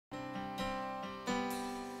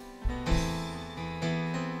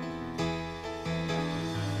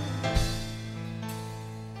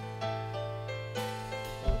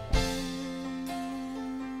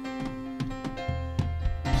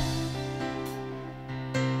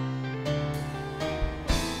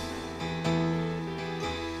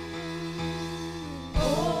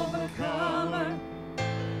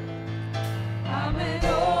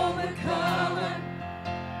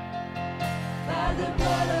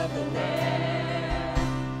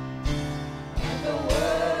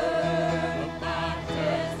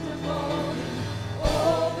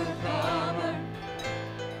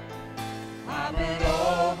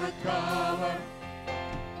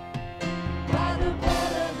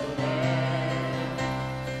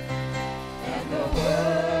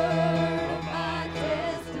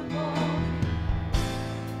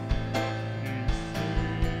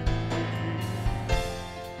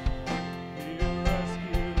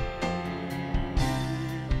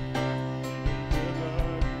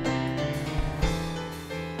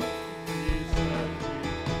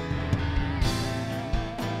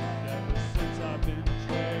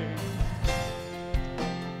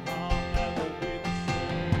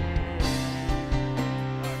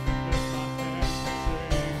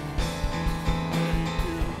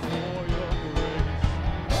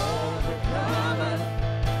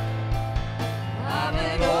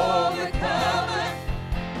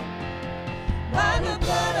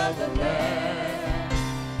of the Lamb,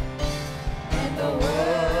 and the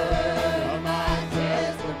word of my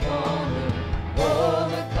testimony,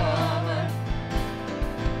 overcomer.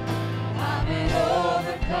 I'm an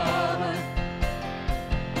overcomer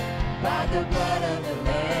by the blood of the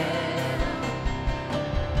Lamb,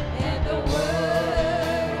 and the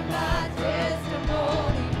word of my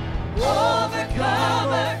testimony,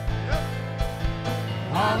 overcomer.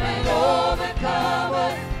 I'm an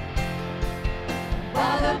overcomer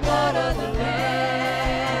by the blood of the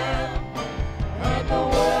Lamb, and the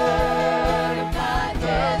word of my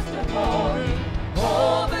testimony,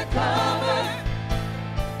 overcomer.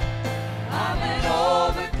 I'm an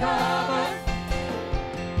overcomer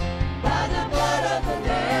by the blood of the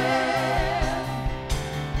Lamb,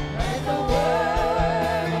 and the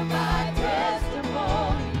word of my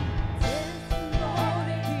testimony.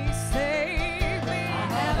 He saved me. I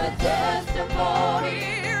have a testimony.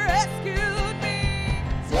 He rescued me.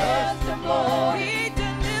 Testimony. He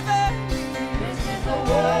delivered me. This is the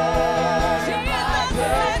word of my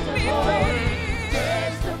testimony.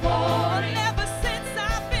 Testimony. Ever since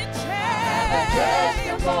I've been changed,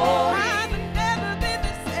 testimony. I've never been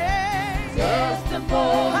the same.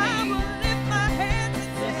 Testimony. I will lift my hands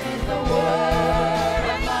and say, this is the word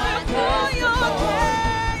of my testimony.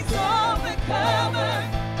 Overcomer.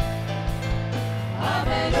 I'm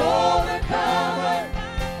an overcomer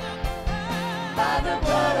by the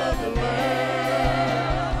blood of the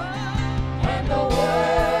Lamb, and the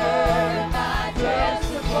word of my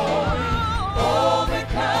testimony,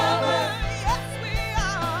 overcomer. Yes, we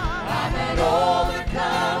are. I'm an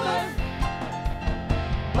overcomer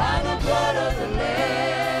by the blood of the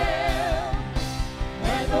Lamb,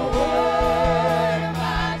 and the word of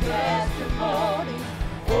my testimony,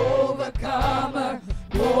 overcomer,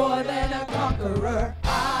 more than a conqueror.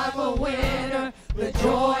 I'm a winner. The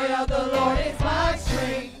joy of the Lord is my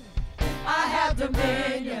strength. I have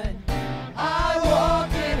dominion. I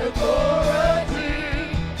walk in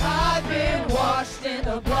authority. I've been washed in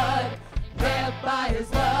the blood, kept by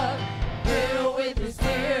His love, filled with His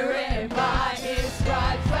Spirit, and by His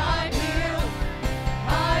stripes I'm healed.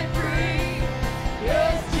 I'm free.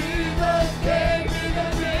 Yes, Jesus gave me the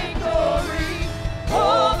victory.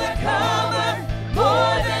 Overcomer,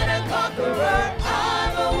 more than a conqueror.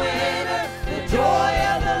 I'm a winner. The joy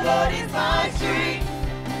of the Lord is my strength.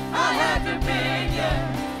 I have dominion.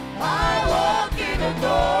 I walk in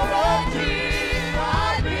authority.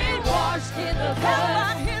 I've been washed in the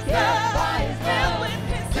blood, kept by His love, filled with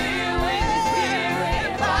His Spirit,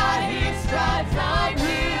 and by His stripes I'm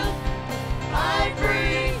healed. I'm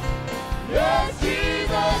free. Yes,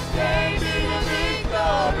 Jesus gave me the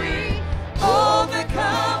victory.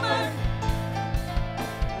 Overcomer.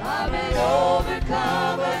 I'm an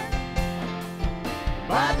overcomer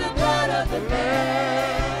by the blood of the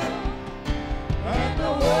Lamb, and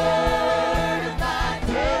the word of my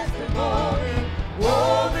testimony,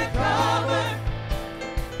 overcomer.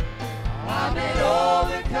 I'm an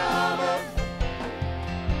overcomer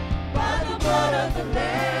by the blood of the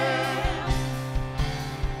Lamb,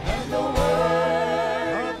 and the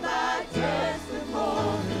word of my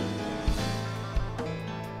testimony.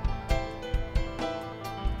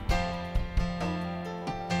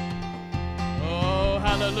 Oh,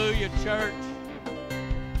 hallelujah, church.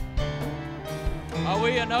 Are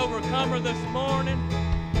we an overcomer this morning?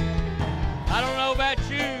 I don't know about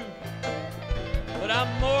you, but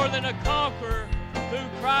I'm more than a conqueror through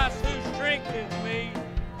Christ who strengthens me.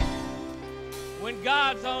 When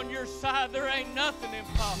God's on your side, there ain't nothing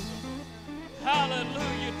impossible.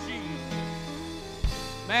 Hallelujah, Jesus.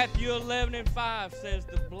 Matthew 11:5 says,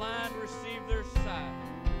 the blind receive their sight,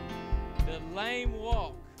 the lame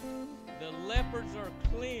walk, the lepers are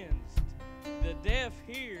cleansed, the deaf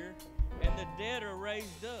hear, and the dead are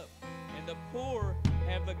raised up, and the poor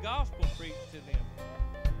have the gospel preached to them.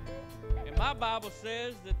 And my Bible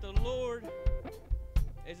says that the Lord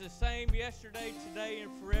is the same yesterday, today,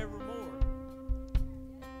 and forevermore.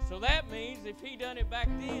 So that means if He done it back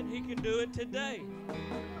then, He can do it today.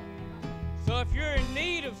 So if you're in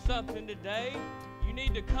need of something today, you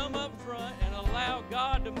need to come up front and allow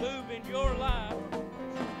God to move in your life,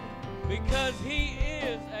 because He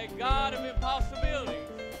is a God of impossibilities.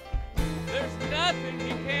 There's nothing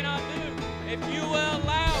He cannot do if you will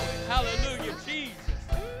allow it. Hallelujah, Jesus.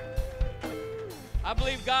 I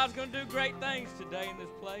believe God's going to do great things today in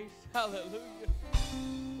this place. Hallelujah.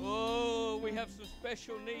 Oh, we have some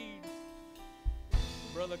special needs.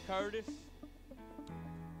 Brother Curtis,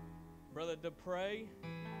 Brother Dupre,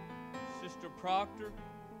 Sister Proctor,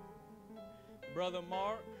 Brother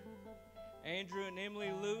Mark, Andrew and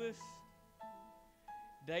Emily Lewis,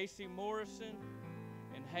 Daisy Morrison,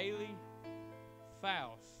 and Haley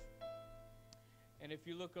Faust. And if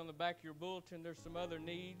you look on the back of your bulletin, there's some other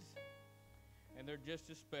needs, and they're just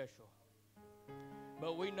as special.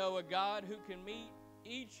 But we know a God who can meet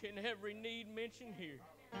each and every need mentioned here.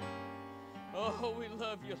 Oh, we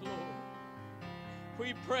love you, Lord.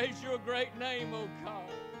 We praise your great name, oh God.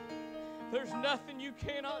 There's nothing you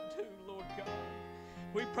cannot do, Lord God.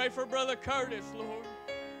 We pray for Brother Curtis, Lord.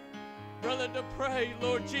 Brother DePray,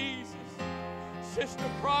 Lord Jesus. Sister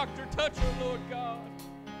Proctor, touch her, Lord God.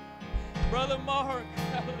 Brother Mark,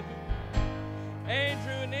 hallelujah.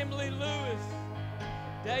 Andrew and Emily Lewis.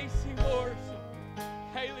 Daisy Morrison.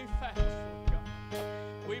 Haley Faust, Lord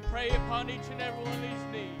God. We pray upon each and every one of these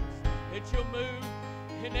needs that you'll move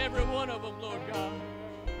in every one of them, Lord God.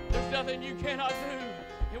 There's nothing you cannot do,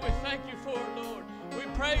 and we thank you for it, Lord. We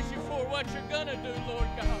praise you for what you're going to do, Lord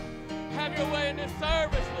God. Have your way in this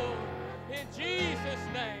service, Lord. In Jesus'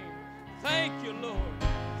 name, thank you, Lord.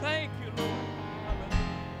 Thank you, Lord.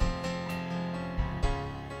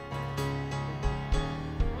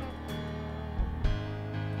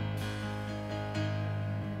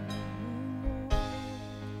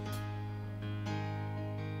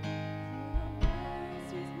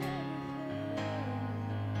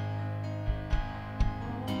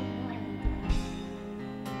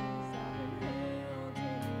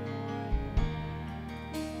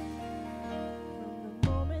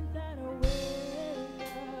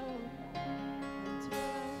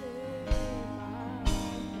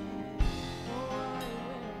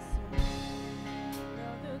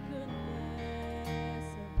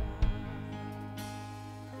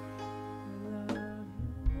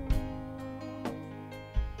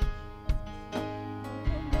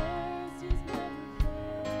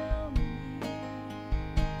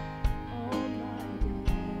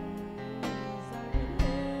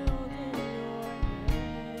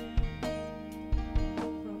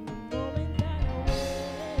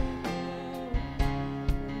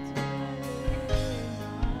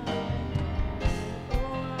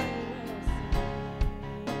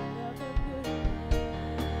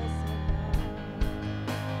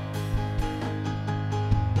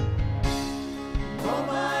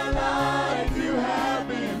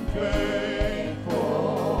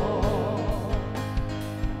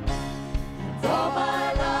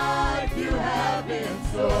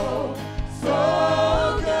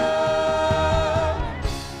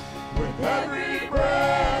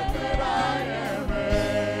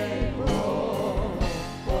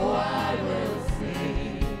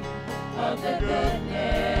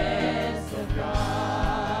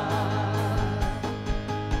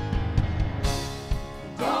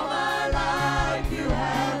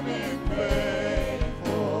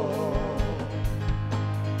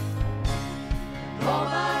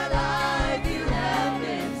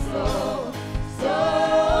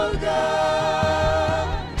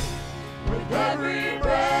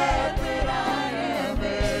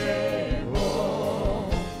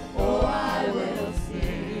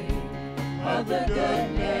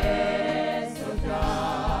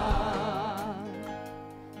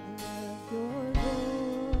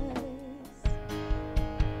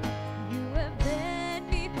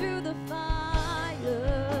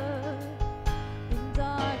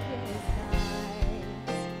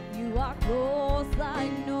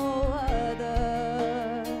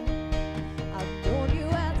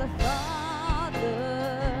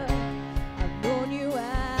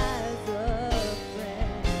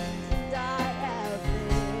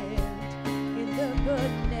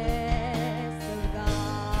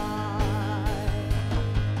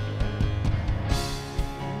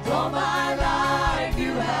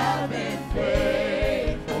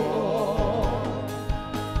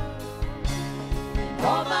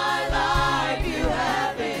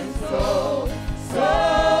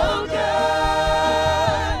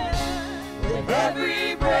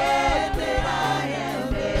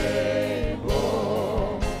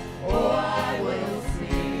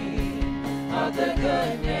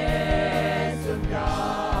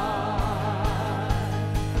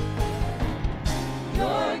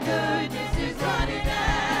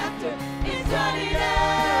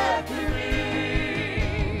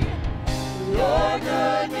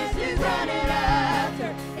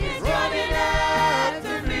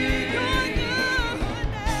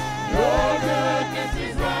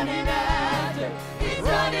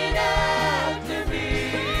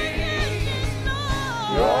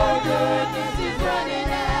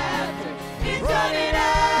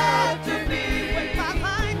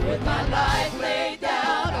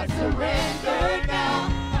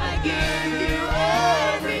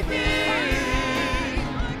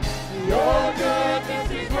 Your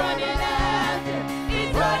goodness is running after,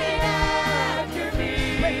 it's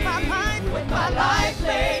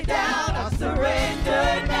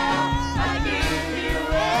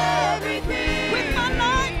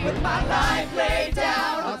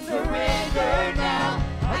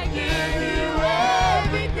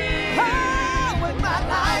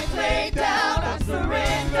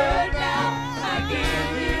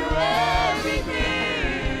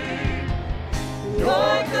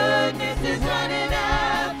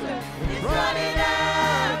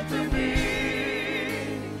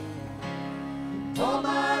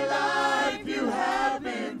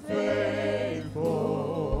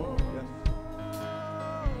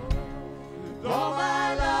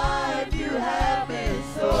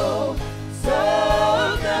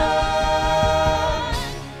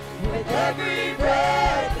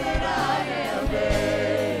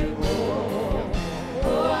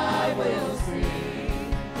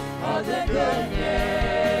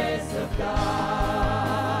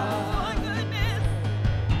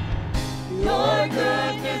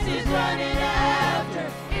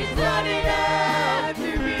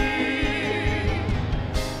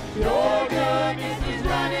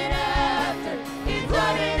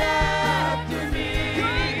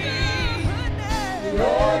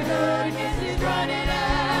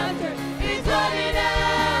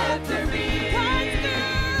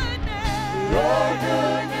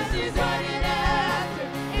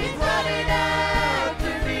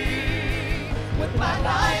my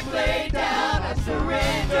life laid down, I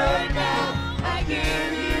surrender now. I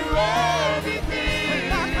give you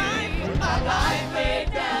everything. With my life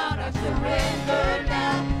laid down, I surrender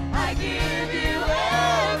now. I give you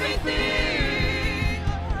everything.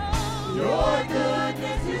 Your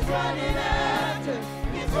goodness is running after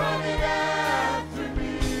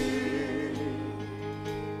me.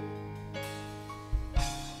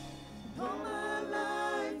 All my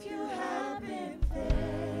life you have been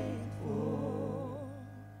faithful.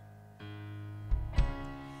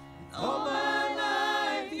 All my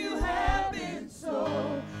life you have been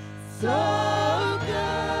so good.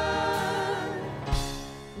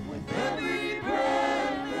 With every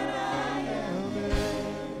breath that I am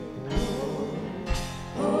able,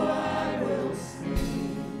 oh, I will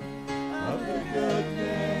sing of the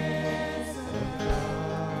goodness of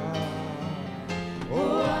God.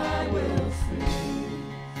 Oh, I will sing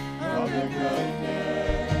of the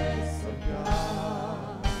goodness of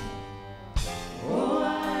God. Oh,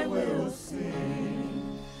 I will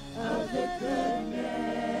sing of the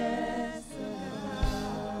goodness of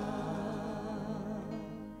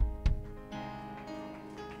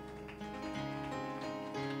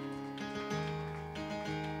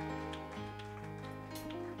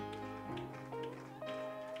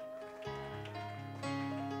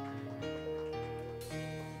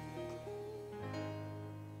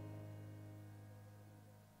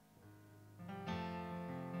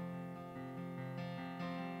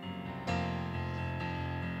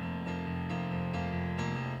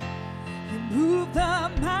You moved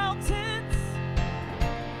the mountains,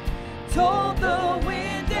 told the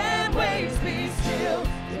wind and waves be still.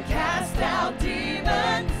 You cast out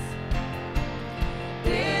demons,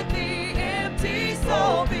 bid the empty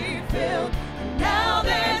soul be filled. And now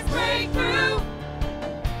there's breakthrough,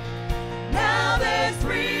 now there's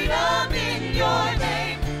freedom in your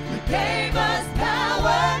name. You gave us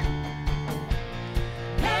power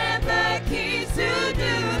and the keys to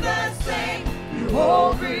do the same. You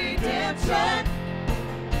hold redemption,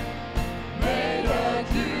 made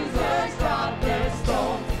accusers drop their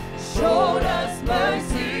stones, showed us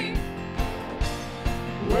mercy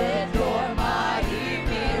with your mighty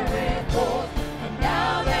miracles. And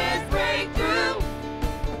now there's breakthrough,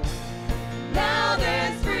 now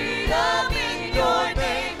there's freedom in your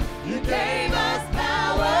name. You gave us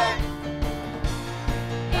power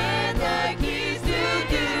and the keys to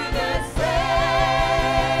do the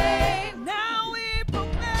same. Now we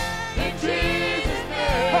proclaim in Jesus.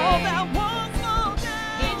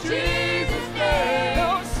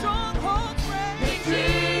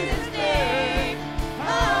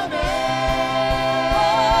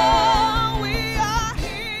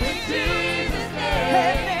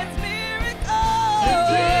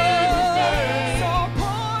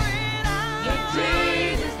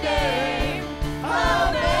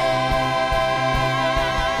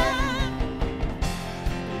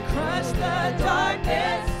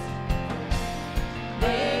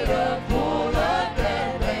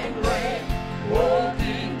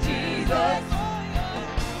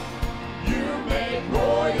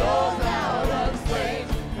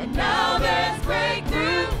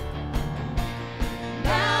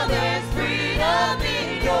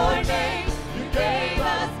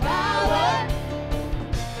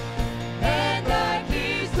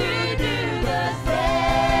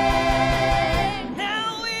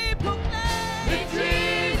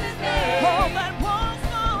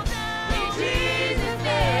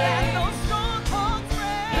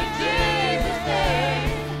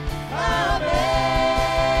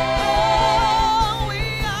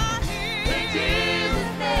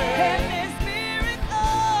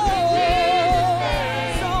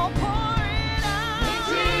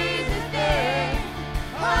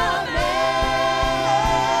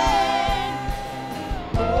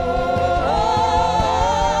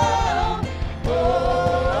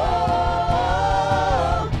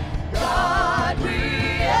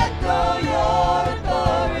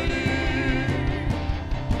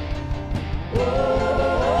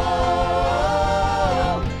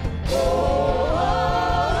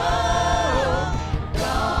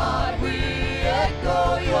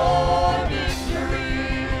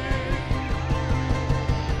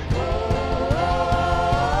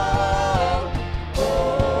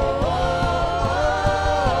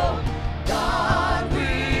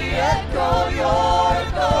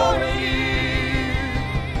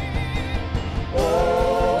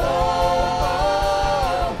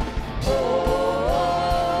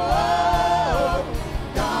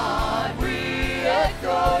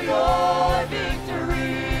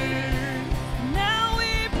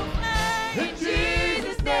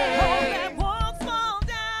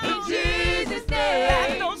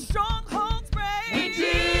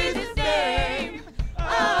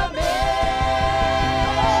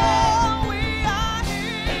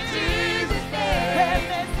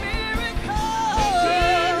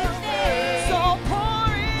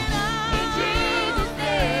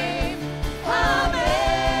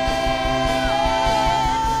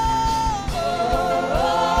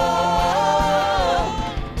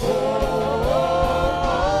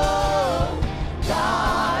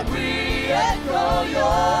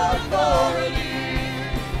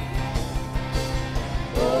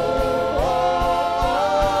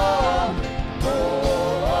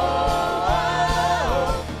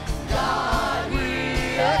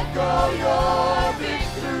 echo your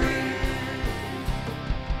victory.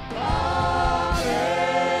 Amen.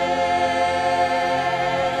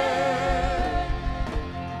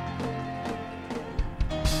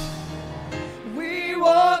 We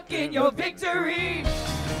walk in your victory.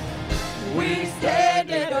 We stand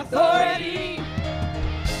in authority.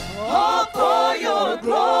 All for your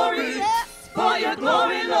glory. For your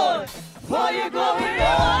glory, Lord. For your glory,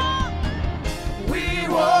 Lord. We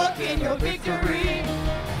walk in your victory.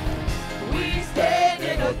 We stand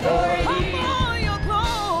in authority.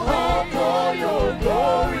 All for your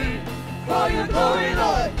glory. For your glory,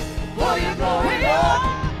 Lord. For your glory, Lord.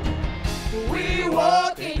 We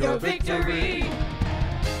walk in your victory.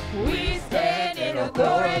 We stand in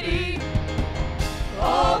authority.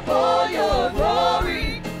 All for your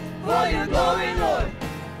glory. For your glory, Lord.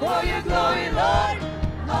 For your glory, Lord.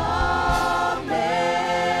 Amen.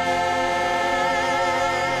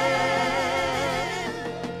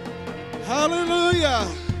 Hallelujah.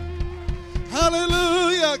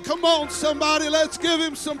 Hallelujah. Come on, somebody. Let's give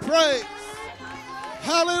him some praise.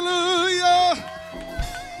 Hallelujah.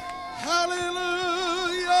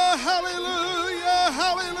 Hallelujah. Hallelujah.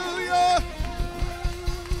 Hallelujah.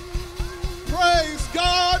 Praise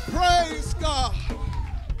God. Praise God.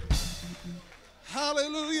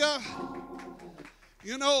 Hallelujah.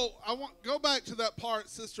 You know, I want go back to that part,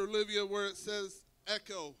 Sister Olivia, where it says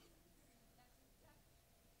echo.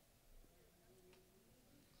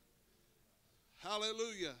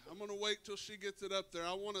 Hallelujah. I'm going to wait till she gets it up there.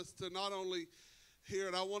 I want us to not only hear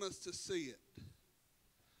it, I want us to see it.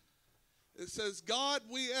 It says, God,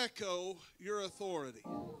 we echo your authority.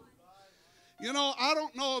 You know, I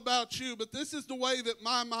don't know about you, but this is the way that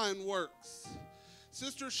my mind works.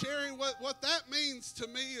 Sister Sherry, what that means to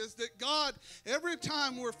me is that God, every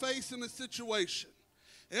time we're facing a situation,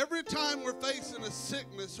 every time we're facing a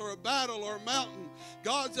sickness or a battle or a mountain,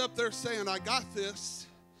 God's up there saying, I got this.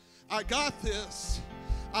 I got this.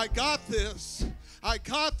 I got this. I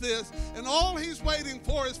got this. And all he's waiting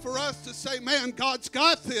for is for us to say, man, God's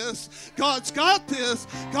got this. God's got this.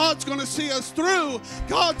 God's going to see us through.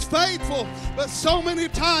 God's faithful. But so many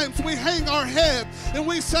times we hang our head and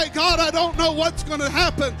we say, God, I don't know what's going to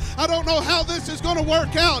happen. I don't know how this is going to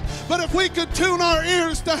work out. But if we could tune our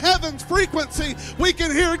ears to heaven's frequency, we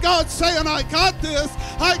can hear God saying, I got this.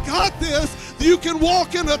 I got this. You can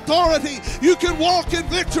walk in authority. You can walk in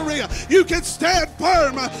victory. You can stand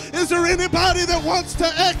firm. Is there anybody that wants to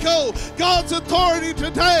echo God's authority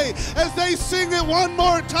today as they sing it one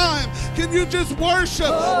more time? Can you just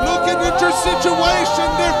worship, looking at your situation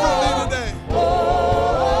differently today?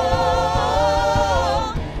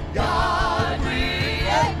 God, we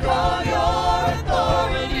echo your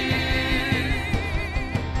authority.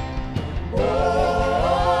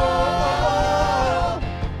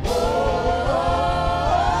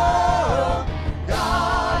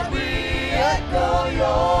 God, we echo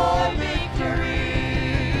your victory.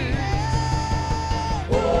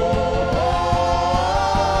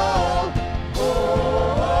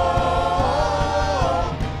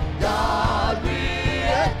 God, we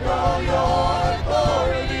echo your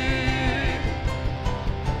authority.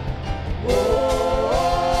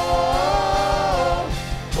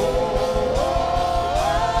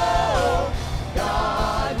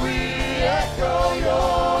 God, we echo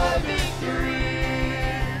your victory.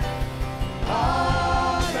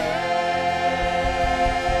 Amen.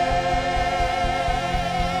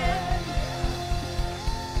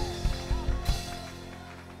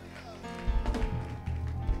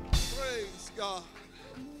 Praise God.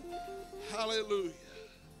 Hallelujah.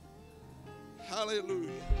 Hallelujah.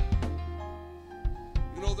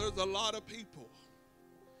 You know, there's a lot of people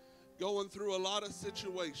going through a lot of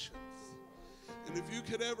situations. And if you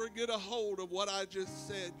could ever get a hold of what I just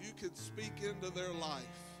said, you could speak into their life.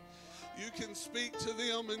 You can speak to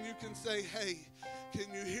them and you can say, hey,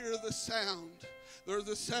 can you hear the sound? There's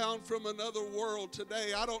a sound from another world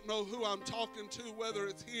today. I don't know who I'm talking to, whether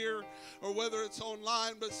it's here or whether it's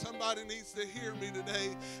online, but somebody needs to hear me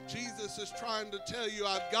today. Jesus is trying to tell you,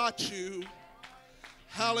 I've got you.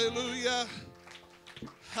 Hallelujah.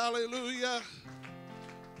 Hallelujah.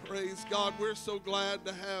 Praise God. We're so glad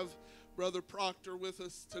to have Brother Proctor with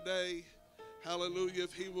us today. Hallelujah.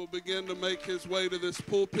 If he will begin to make his way to this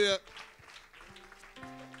pulpit.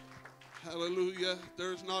 Hallelujah.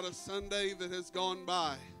 There's not a Sunday that has gone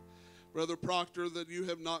by, Brother Proctor, that you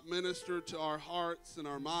have not ministered to our hearts and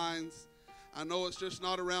our minds. I know it's just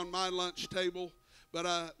not around my lunch table,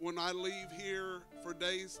 but when I leave here for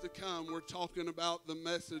days to come, we're talking about the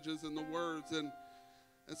messages and the words and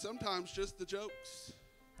sometimes just the jokes.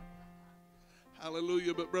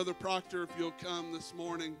 Hallelujah. But Brother Proctor, if you'll come this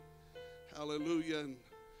morning, hallelujah, and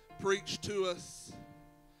preached to us.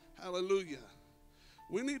 Hallelujah.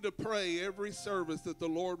 We need to pray every service that the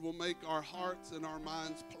Lord will make our hearts and our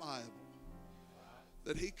minds pliable,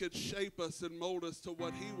 that he could shape us and mold us to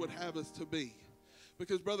what he would have us to be.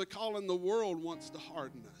 Because, Brother Colin, the world wants to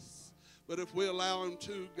harden us. But if we allow him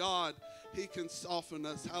to, God, he can soften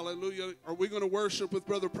us. Hallelujah. Are we going to worship with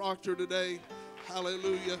Brother Proctor today?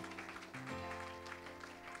 Hallelujah.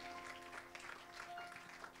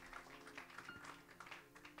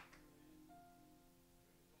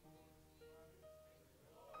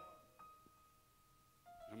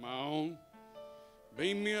 Am I on?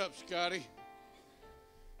 Beam me up, Scotty.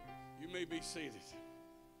 You may be seated.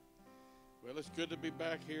 Well, it's good to be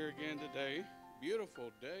back here again today.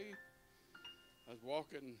 Beautiful day. I was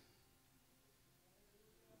walking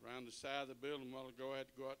around the side of the building a while ago. I had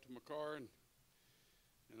to go out to my car, and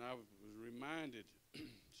I was reminded,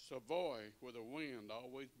 Savoy, where the wind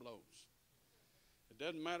always blows. It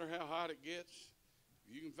doesn't matter how hot it gets.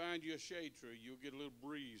 If you can find you a shade tree, you'll get a little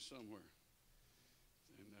breeze somewhere.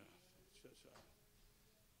 And it's just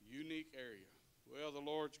a unique area. Well, the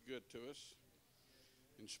Lord's good to us,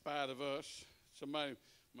 in spite of us.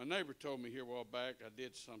 My neighbor told me here a while back I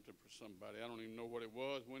did something for somebody. I don't even know what it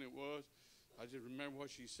was, when it was. I just remember what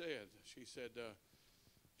she said. She said,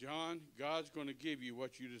 John, God's going to give you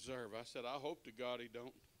what you deserve. I said, I hope to God he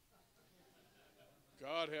don't.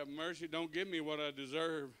 God have mercy. Don't give me what I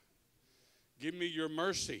deserve. Give me your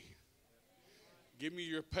mercy. Give me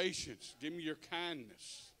your patience. Give me your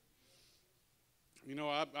kindness. You know,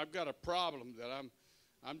 I've got a problem that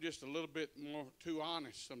I'm just a little bit more too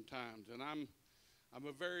honest sometimes, and I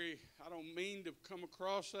don't mean to come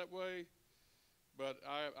across that way, but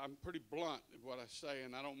I'm pretty blunt in what I say,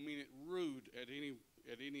 and I don't mean it rude at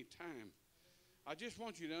any time. I just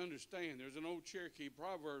want you to understand. There's an old Cherokee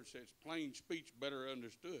proverb that says, "Plain speech better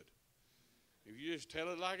understood." If you just tell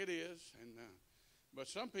it like it is, but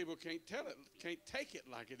some people can't take it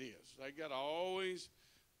like it is. They got to always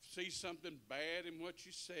see something bad in what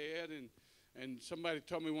you said, and somebody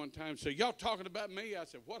told me one time, "Say, y'all talking about me?" I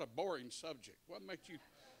said, "What a boring subject. What makes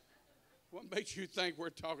you think we're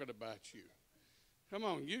talking about you? Come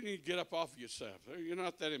on, you need to get up off yourself. You're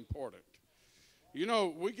not that important." You know,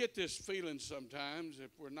 we get this feeling sometimes,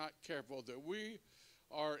 if we're not careful, that we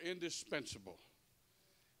are indispensable.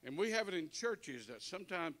 And we have it in churches that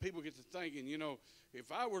sometimes people get to thinking, you know,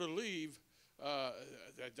 if I were to leave,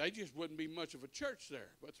 they just wouldn't be much of a church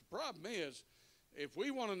there. But the problem is, if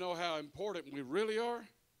we want to know how important we really are,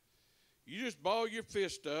 you just ball your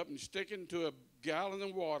fist up and stick it into a gallon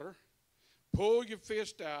of water, pull your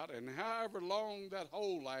fist out, and however long that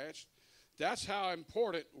hole lasts, that's how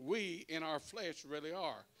important we in our flesh really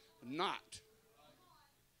are. Not.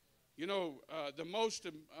 You know, the most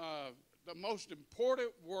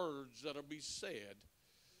important words that'll be said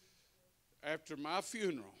after my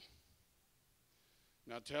funeral.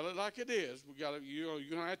 Now tell it like it is. You're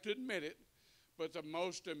gonna have to admit it. But the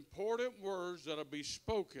most important words that'll be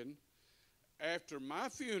spoken after my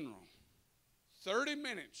funeral, 30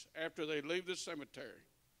 minutes after they leave the cemetery,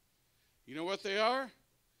 you know what they are?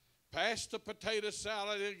 Pass the potato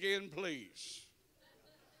salad again, please.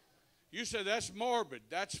 You said that's morbid.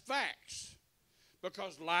 That's facts.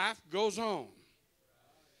 Because life goes on.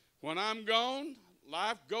 When I'm gone,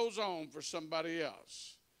 life goes on for somebody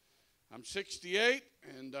else. I'm 68,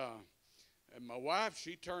 and my wife,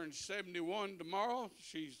 she turns 71 tomorrow.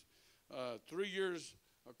 She's 3 years,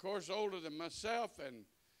 of course, older than myself,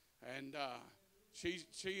 and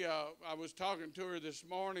I was talking to her this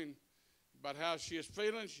morning about how she is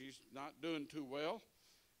feeling. She's not doing too well,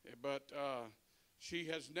 but she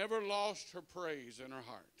has never lost her praise in her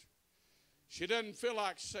heart. She doesn't feel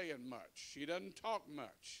like saying much. She doesn't talk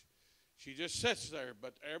much. She just sits there,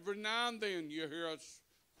 but every now and then you hear a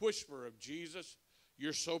whisper of, "Jesus,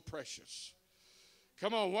 you're so precious."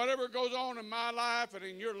 Come on, whatever goes on in my life and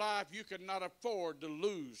in your life, you cannot afford to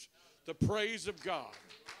lose the praise of God.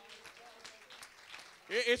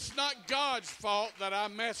 It's not God's fault that I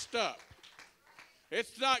messed up.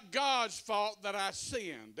 It's not God's fault that I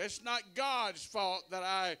sinned. It's not God's fault that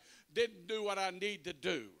I didn't do what I need to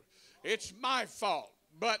do. It's my fault.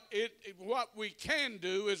 But what we can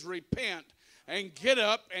do is repent and get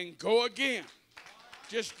up and go again.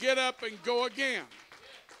 Just get up and go again.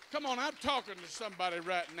 Come on, I'm talking to somebody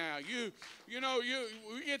right now. We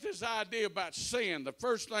get this idea about sin. The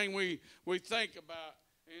first thing we think about,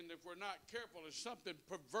 and if we're not careful, is something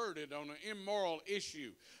perverted on an immoral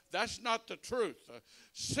issue. That's not the truth.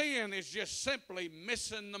 Sin is just simply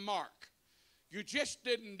missing the mark. You just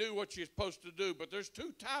didn't do what you're supposed to do. But there's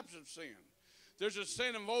two types of sin. There's a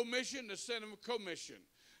sin of omission, the sin of commission.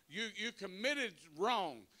 You committed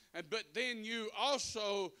wrong, but then you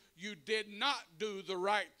did not do the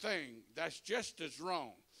right thing. That's just as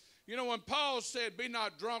wrong. You know, when Paul said, be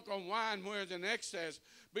not drunk on wine where there's an excess,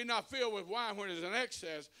 be not filled with wine where there's an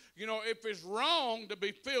excess. You know, if it's wrong to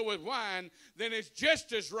be filled with wine, then it's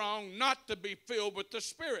just as wrong not to be filled with the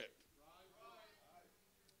Spirit.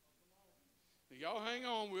 Y'all hang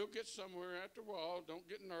on. We'll get somewhere after a while. Don't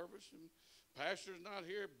get nervous. And pastor's not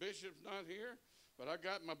here. Bishop's not here. But I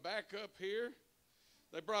got my backup here.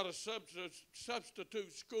 They brought a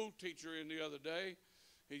substitute school teacher in the other day.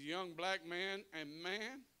 He's a young black man. And,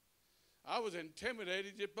 man, I was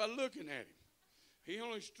intimidated just by looking at him. He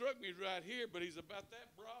only struck me right here, but he's about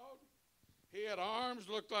that broad. He had arms,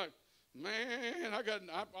 looked like, man,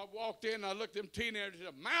 I walked in, I looked at them teenagers and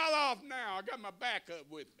said, mouth off now. I got my backup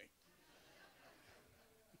with me.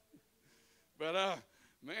 But,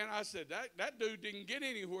 man, I said, that dude didn't get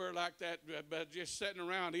anywhere like that by just sitting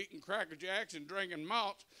around eating Cracker Jacks and drinking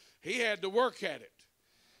malts. He had to work at it.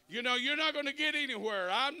 You know, you're not going to get anywhere.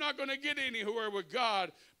 I'm not going to get anywhere with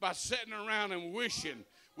God by sitting around and wishing.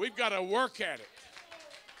 We've got to work at it.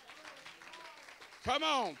 Come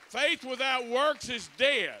on. Faith without works is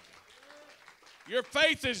dead. Your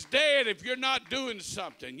faith is dead if you're not doing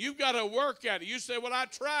something. You've got to work at it. You say, well, I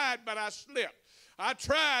tried, but I slipped. I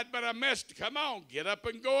tried, but I missed. Come on, get up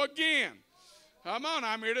and go again. Come on,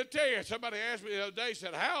 I'm here to tell you. Somebody asked me the other day,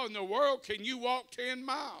 said, how in the world can you walk 10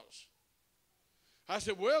 miles? I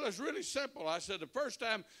said, well, it's really simple. I said, the first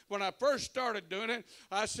time when I first started doing it,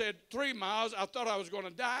 I said 3 miles. I thought I was going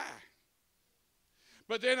to die.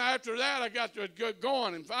 But then after that, I got to get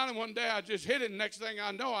going. And finally one day I just hit it. And next thing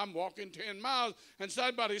I know, I'm walking 10 miles. And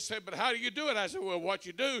somebody said, but how do you do it? I said, well, what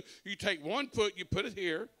you do, you take one foot, you put it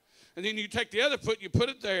here. And then you take the other foot, you put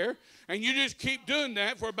it there, and you just keep doing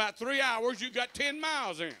that for about 3 hours. You got 10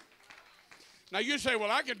 miles in. Now you say, well,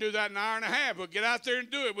 I can do that in an hour and a half. Well, get out there and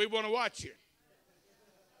do it. We want to watch you.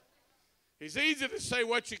 It's easy to say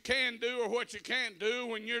what you can do or what you can't do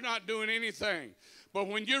when you're not doing anything. But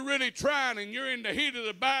when you're really trying and you're in the heat of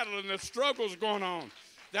the battle and the struggle's going on,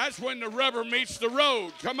 that's when the rubber meets the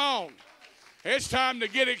road. Come on. It's time to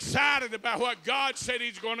get excited about what God said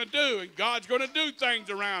he's going to do. And God's going to do things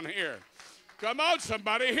around here. Come on,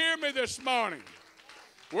 somebody, hear me this morning.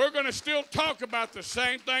 We're going to still talk about the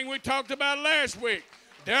same thing we talked about last week.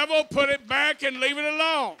 Devil, put it back and leave it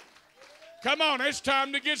alone. Come on, it's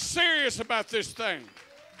time to get serious about this thing.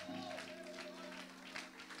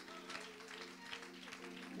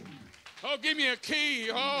 Oh, give me a key.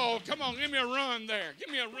 Oh, come on, give me a run there. Give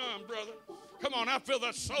me a run, brother. Come on, I feel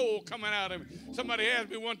the soul coming out of me. Somebody asked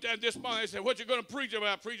me one time this morning, they said, what you going to preach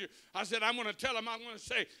about, preacher? I said, I'm going to tell them, I'm going to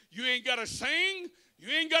say, you ain't got to sing, you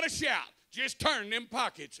ain't got to shout. Just turn them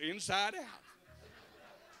pockets inside out.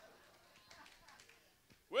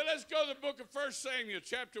 Well, let's go to the book of 1 Samuel,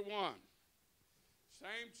 chapter 1.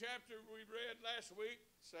 Same chapter we read last week,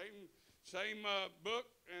 same book,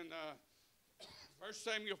 and 1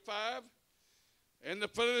 Samuel 5. And the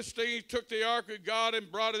Philistines took the ark of God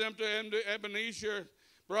and brought it unto Ebenezer,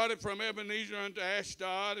 brought it from Ebenezer unto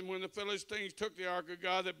Ashdod. And when the Philistines took the ark of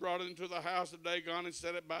God, they brought it into the house of Dagon and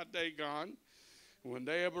set it by Dagon. When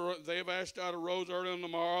they of Ashdod arose early on the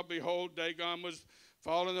morrow, behold, Dagon was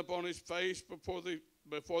fallen upon his face before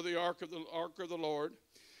the ark of the Lord.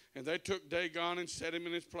 And they took Dagon and set him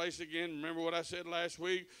in his place again. Remember what I said last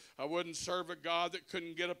week? I wouldn't serve a God that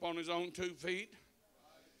couldn't get up on his own 2 feet.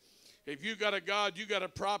 If you got a God you got to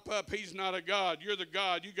prop up, he's not a God. You're the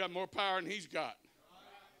God. You got more power than he's got.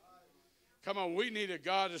 Come on, we need a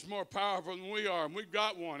God that's more powerful than we are, and we've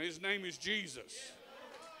got one. His name is Jesus.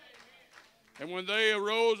 And when they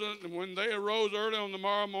arose early on the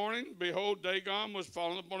morrow morning, behold, Dagon was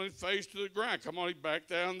fallen upon his face to the ground. Come on, he's back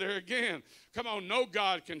down there again. Come on, no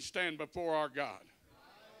God can stand before our God.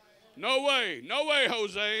 No way,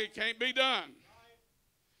 Jose, it can't be done.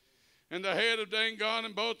 And the head of Dagon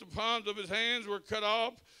and both the palms of his hands were cut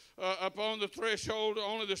off upon the threshold.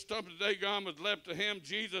 Only the stump of Dagon was left to him.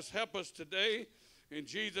 Jesus, help us today in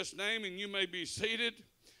Jesus' name, and you may be seated.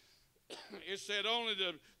 It said only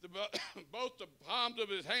both the palms of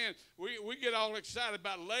his hands. We get all excited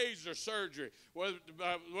about laser surgery. Well,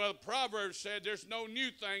 Proverbs said there's no new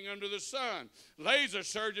thing under the sun. Laser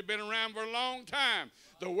surgery has been around for a long time.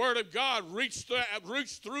 The Word of God reached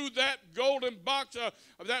through that golden box,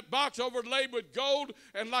 that box overlaid with gold,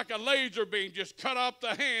 and like a laser beam just cut off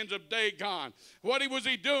the hands of Dagon. What was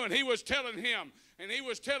he doing? He was telling him, and he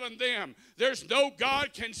was telling them, there's no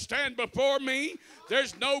God can stand before me.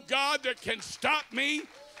 There's no God that can stop me.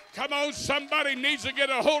 Come on, somebody needs to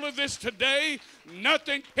get a hold of this today.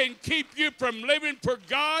 Nothing can keep you from living for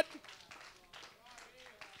God.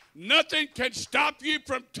 Nothing can stop you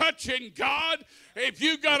from touching God if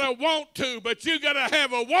you got to want to, but you got to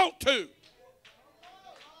have a want to.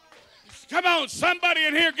 Come on, somebody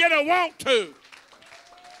in here get a want to.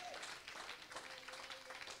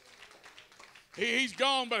 He's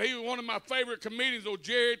gone, but he was one of my favorite comedians, old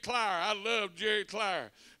Jerry Clyre. I love Jerry Clyre.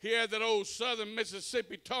 He had that old southern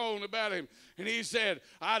Mississippi tone about him. And he said,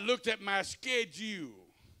 I looked at my schedule.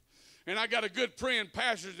 And I got a good friend,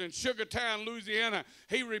 pastors in Sugartown, Louisiana.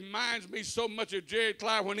 He reminds me so much of Jerry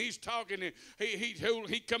Clyde when he's talking.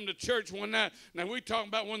 He come to church one night. Now, we talking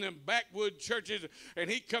about one of them backwood churches. And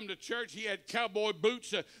he come to church. He had cowboy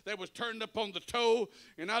boots that was turned up on the toe.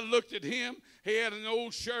 And I looked at him. He had an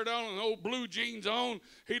old shirt on and old blue jeans on.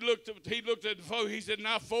 He looked at the folks. He said,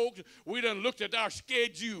 now, folks, we done looked at our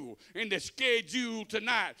schedule. And the schedule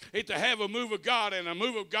tonight is to have a move of God. And a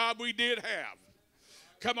move of God we did have.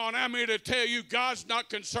 Come on, I'm here to tell you, God's not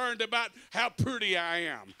concerned about how pretty I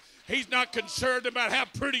am. He's not concerned about how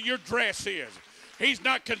pretty your dress is. He's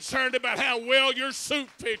not concerned about how well your suit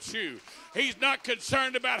fits you. He's not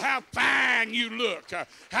concerned about how fine you look,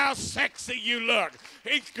 how sexy you look.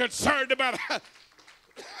 He's concerned about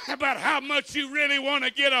how much you really want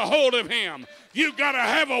to get a hold of him. You got to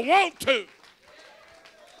have a want to.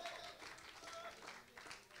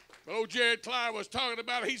 Old Jared Clyde was talking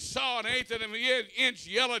about he saw an 1/8-inch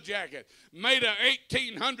yellow jacket made of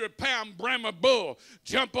 1,800-pound Brahma bull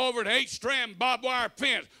jump over an 8-strand barbed wire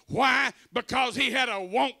fence. Why? Because he had a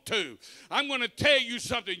want to. I'm going to tell you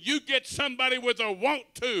something. You get somebody with a want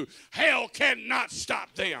to, hell cannot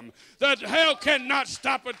stop them. Hell cannot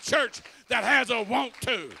stop a church that has a want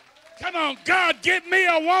to. Come on, God, give me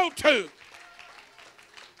a want to.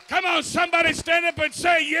 Come on, somebody stand up and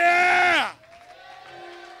say, yeah.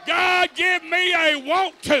 God, give me a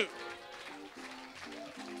want to.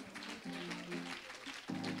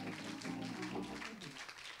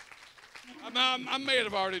 I may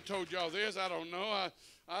have already told y'all this. I don't know.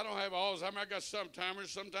 I don't have Alzheimer's. I got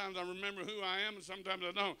Sometimes I remember who I am, and sometimes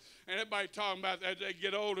I don't. And everybody talking about that. They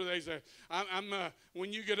get older. They say,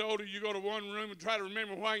 when you get older, you go to one room and try to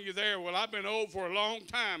remember why you're there. Well, I've been old for a long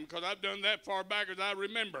time because I've done that far back as I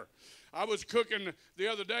remember. I was cooking the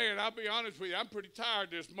other day, and I'll be honest with you, I'm pretty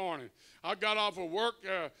tired this morning. I got off of work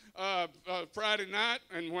Friday night,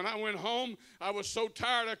 and when I went home, I was so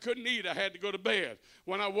tired I couldn't eat. I had to go to bed.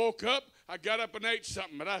 When I woke up, I got up and ate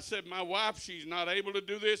something, but I said, my wife, she's not able to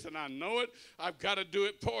do this, and I know it. I've got to do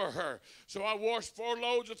it for her. So I washed 4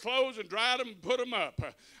 loads of clothes and dried them and put them up.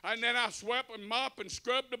 And then I swept and mopped and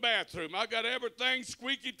scrubbed the bathroom. I got everything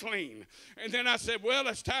squeaky clean. And then I said, well,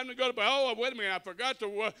 it's time to go to bed. Oh, wait a minute, I forgot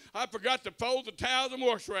to fold the towels and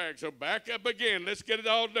wash rags. So back up again. Let's get it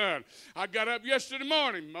all done. I got up yesterday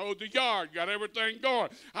morning, mowed the yard, got everything going.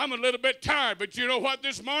 I'm a little bit tired, but you know what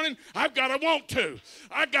this morning? I've got to want to.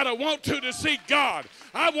 I got to want to see God.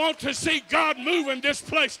 I want to see God move in this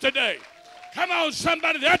place today. Come on,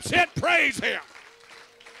 somebody. That's it. Praise him.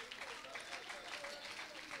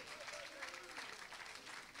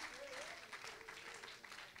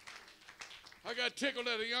 I got tickled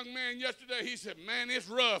at a young man yesterday. He said, man, it's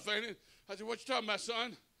rough, ain't it? I said, what you talking about,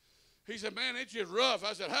 son? He said, man, it's just rough.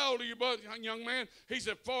 I said, how old are you, young man? He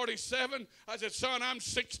said, 47. I said, son, I'm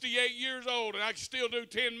 68 years old, and I can still do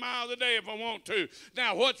 10 miles a day if I want to.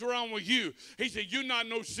 Now, what's wrong with you? He said, you're not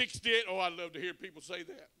no 68. Oh, I love to hear people say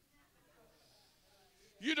that.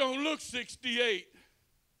 You don't look 68.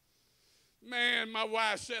 Man, my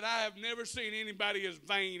wife said, I have never seen anybody as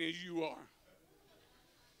vain as you are.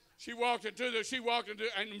 She walked into, and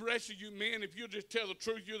the rest of you men, if you'll just tell the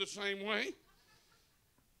truth, you're the same way.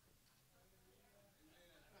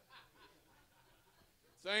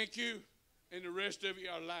 Thank you, and the rest of you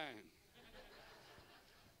are lying.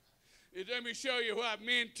 Let me show you why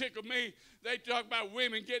men tickle me. They talk about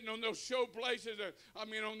women getting on those show places, on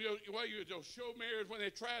those show mirrors when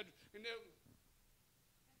they tried.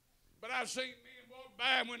 But I've seen men walk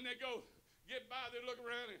by, and when they go get by, they look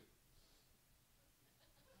around and.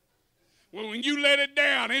 Well, when you let it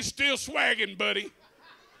down, it's still swagging, buddy.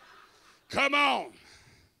 Come on.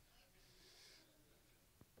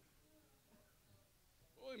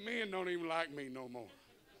 Boy, men don't even like me no more.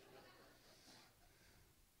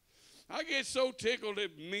 I get so tickled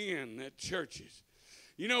at men at churches.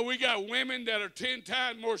 You know, we got women that are 10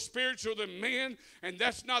 times more spiritual than men, and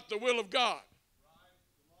that's not the will of God.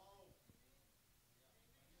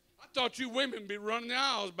 I thought you women would be running the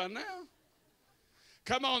aisles by now.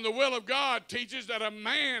 Come on, the will of God teaches that a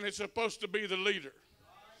man is supposed to be the leader.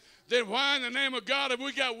 then why in the name of God have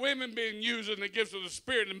we got women being used in the gifts of the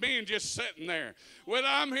Spirit and being just sitting there? Well,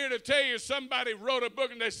 I'm here to tell you, somebody wrote a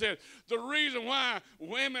book and they said the reason why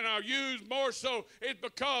women are used more so is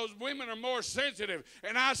because women are more sensitive.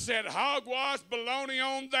 And I said, hogwash, baloney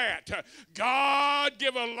on that. God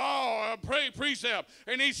give a law, a precept.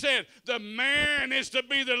 And he said, the man is to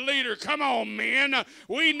be the leader. Come on, men.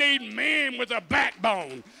 We need men with a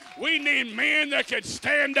backbone. We need men that can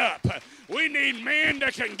stand up. We need men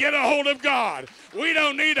that can get a hold of God. We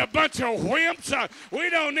don't need a bunch of wimps. We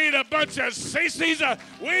don't need a bunch of sissies.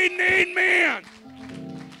 We need men.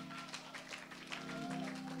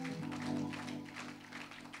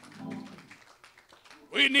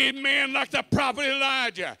 We need men like the prophet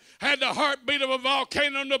Elijah. Had the heartbeat of a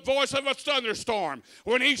volcano and the voice of a thunderstorm.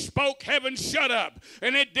 When he spoke, heaven shut up,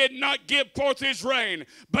 and it did not give forth its rain.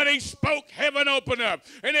 But he spoke, heaven opened up,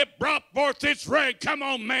 and it brought forth its rain. Come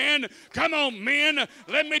on, man. Come on, men.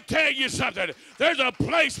 Let me tell you something. There's a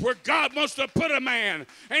place where God wants to put a man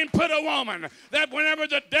and put a woman, that whenever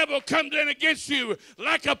the devil comes in against you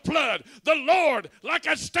like a flood, the Lord, like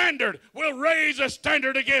a standard, will raise a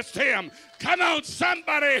standard against him. Come on,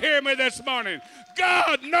 somebody hear me this morning.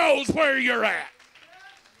 God knows where you're at.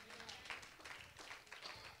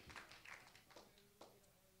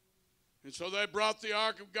 And so they brought the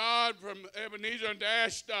ark of God from Ebenezer to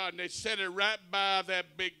Ashdod, and they set it right by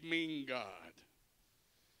that big mean God.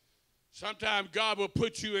 Sometimes God will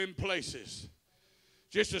put you in places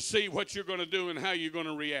just to see what you're going to do and how you're going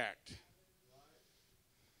to react.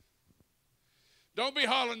 Don't be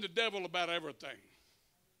hollering the devil about everything.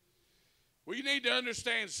 We need to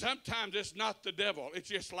understand sometimes it's not the devil, it's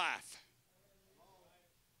just life.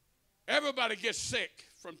 Everybody gets sick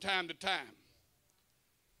from time to time.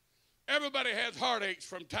 Everybody has heartaches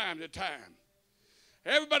from time to time.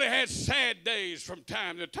 Everybody has sad days from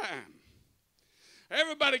time to time.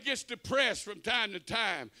 Everybody gets depressed from time to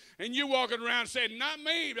time. And you're walking around saying, not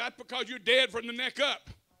me, that's because you're dead from the neck up.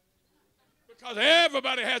 Because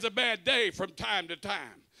everybody has a bad day from time to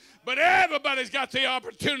time. But everybody's got the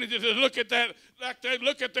opportunity to look at that, like they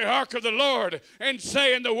look at the ark of the Lord and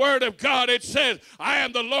say in the word of God, it says, I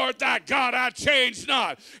am the Lord thy God, I change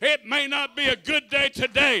not. It may not be a good day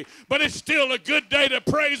today, but it's still a good day to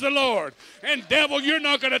praise the Lord. And devil, you're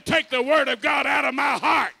not going to take the word of God out of my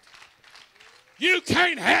heart. You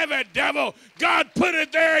can't have it, devil. God put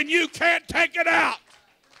it there and you can't take it out.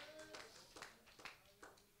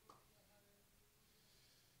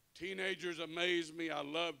 Teenagers amaze me. I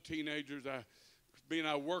love teenagers.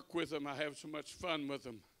 I work with them. I have so much fun with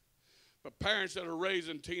them. But parents that are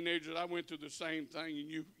raising teenagers, I went through the same thing,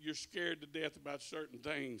 and you're scared to death about certain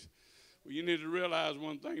things. Well, you need to realize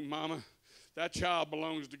one thing, Mama. That child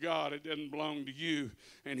belongs to God. It doesn't belong to you,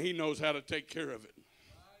 and he knows how to take care of it.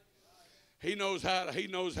 He knows how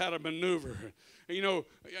to maneuver. You know,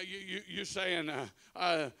 you're saying,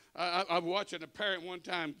 I'm watching a parent one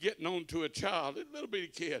time getting on to a child, a little bitty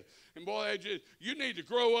kid. And boy, you need to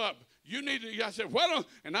grow up. You need to, I said, why don't,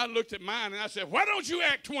 and I looked at mine and I said, why don't you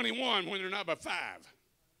act 21 when they're not but 5?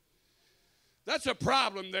 That's a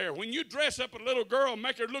problem there. When you dress up a little girl and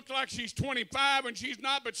make her look like she's 25 and she's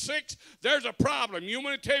not but 6, there's a problem. You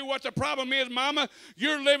want to tell you what the problem is, Mama?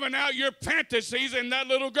 You're living out your fantasies in that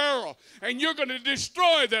little girl, and you're going to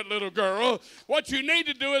destroy that little girl. What you need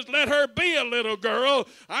to do is let her be a little girl.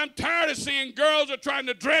 I'm tired of seeing girls that are trying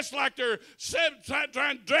to dress like they're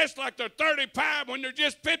 35 when they're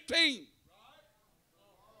just 15.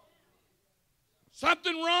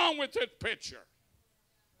 Something wrong with this picture.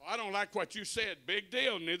 I don't like what you said. Big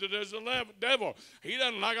deal. Neither does the devil. He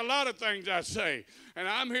doesn't like a lot of things I say. And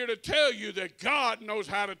I'm here to tell you that God knows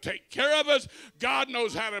how to take care of us. God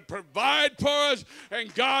knows how to provide for us.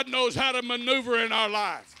 And God knows how to maneuver in our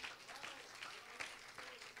life.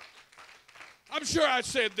 I'm sure I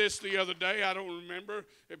said this the other day. I don't remember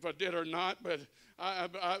if I did or not, but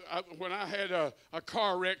when I had a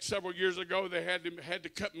car wreck several years ago, they had to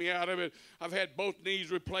cut me out of it. I've had both knees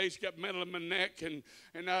replaced, got metal in my neck, and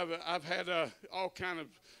I've had all kind of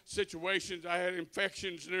situations. I had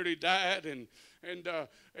infections, nearly died, I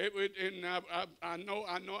know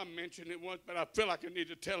I mentioned it once, but I feel like I need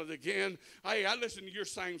to tell it again. Hey, I listen to your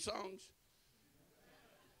same songs.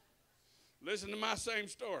 Listen to my same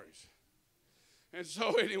stories. And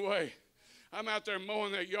so anyway, I'm out there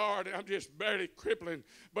mowing that yard, and I'm just barely crippling.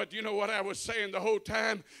 But you know what I was saying the whole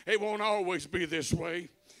time? It won't always be this way.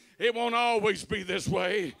 It won't always be this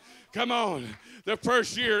way. Come on. The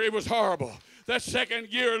first year, it was horrible. The second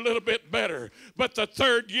year, a little bit better. But the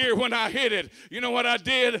third year, when I hit it, you know what I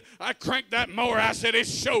did? I cranked that mower. I said,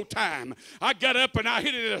 it's showtime. I got up and I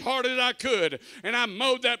hit it as hard as I could. And I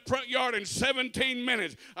mowed that front yard in 17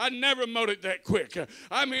 minutes. I never mowed it that quick.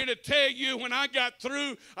 I'm here to tell you, when I got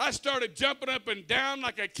through, I started jumping up and down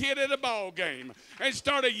like a kid at a ball game. And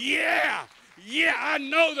started, yeah, I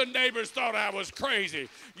know the neighbors thought I was crazy.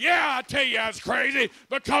 Yeah, I tell you I was crazy,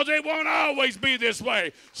 because it won't always be this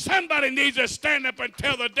way. Somebody needs to stand up and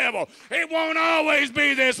tell the devil, it won't always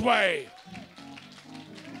be this way.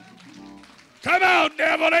 Come on,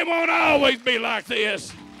 devil, it won't always be like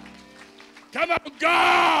this. Come on,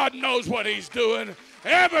 God knows what he's doing.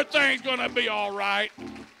 Everything's going to be all right.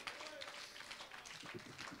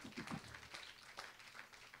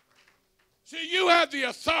 See, you have the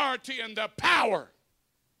authority and the power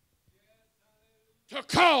to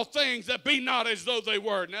call things that be not as though they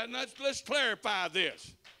were. Now, let's clarify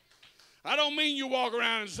this. I don't mean you walk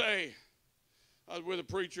around and say, I was with a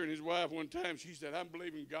preacher and his wife one time. She said, I'm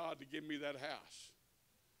believing God to give me that house.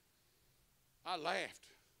 I laughed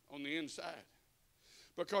on the inside,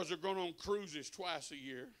 because they're going on cruises twice a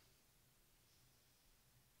year.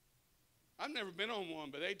 I've never been on one,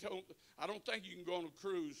 but I don't think you can go on a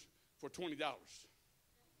cruise for $20.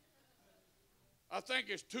 I think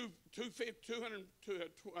it's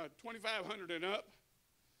 $2,500 and up.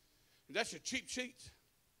 And that's a cheap seats.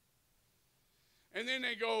 And then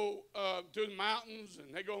they go to the mountains,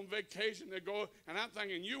 and they go on vacation. And I'm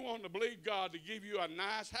thinking, you want to believe God to give you a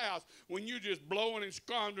nice house when you're just blowing and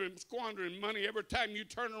squandering money every time you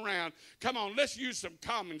turn around. Come on, let's use some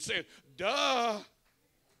common sense. Duh.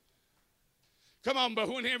 Come on, but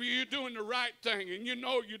whenever you're doing the right thing, and you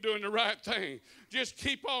know you're doing the right thing, just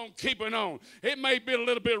keep on keeping on. It may be a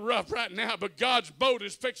little bit rough right now, but God's boat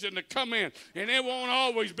is fixing to come in, and it won't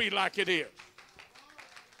always be like it is.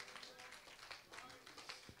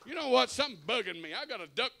 You know what? Something bugging me. I got a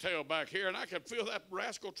ducktail back here, and I can feel that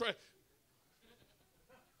rascal try.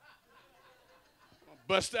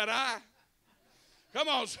 Bust that eye. Come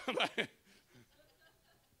on, somebody.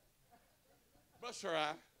 Bust her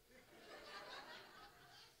eye.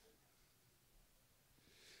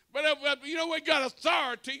 But you know, we got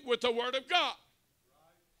authority with the Word of God.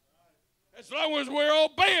 As long as we're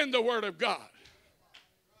obeying the Word of God.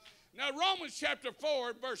 Now, Romans chapter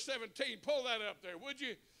 4, verse 17, pull that up there, would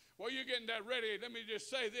you? While you're getting that ready, let me just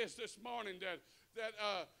say this morning, that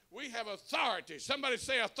we have authority. Somebody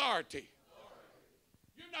say authority.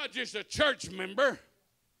 You're not just a church member.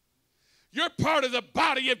 You're part of the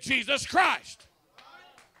body of Jesus Christ.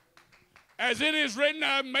 As it is written,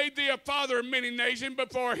 I have made thee a father of many nations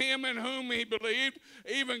before him in whom he believed,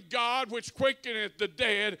 even God which quickeneth the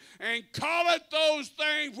dead, and calleth those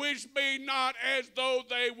things which be not as though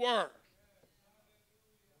they were.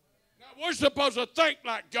 Now we're supposed to think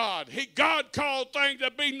like God. God called things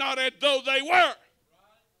that be not as though they were.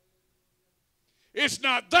 It's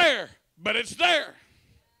not there, but it's there.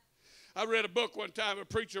 I read a book one time a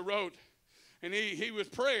preacher wrote, and he was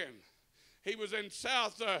praying. He was in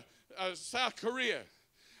South Korea,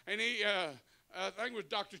 and I think it was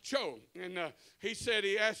Dr. Cho, and he said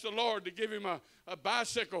he asked the Lord to give him a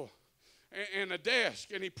bicycle and a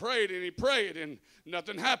desk, and he prayed, and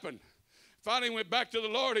nothing happened. Finally went back to the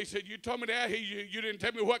Lord. He said, you told me that. You didn't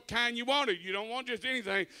tell me what kind you wanted. You don't want just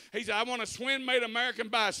anything. He said, I want a Swin-made American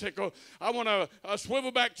bicycle. I want a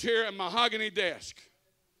swivel back chair and mahogany desk.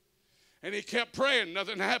 And he kept praying.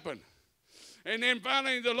 Nothing happened. And then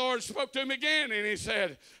finally the Lord spoke to him again, and he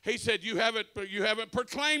said, you haven't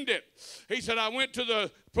proclaimed it. He said, I went to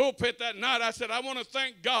the pulpit that night. I said, I want to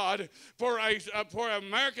thank God for an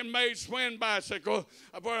American-made Swin bicycle,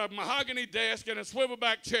 for a mahogany desk, and a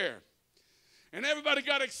swivel-back chair. And everybody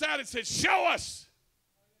got excited and said, show us.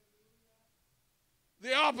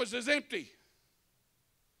 The office is empty.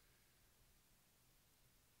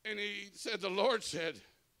 And the Lord said,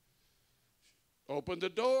 open the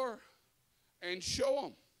door and show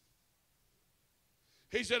them.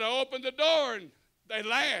 He said, I opened the door, and they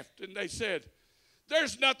laughed, and they said,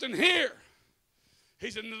 there's nothing here. He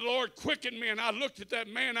said, and the Lord quickened me, and I looked at that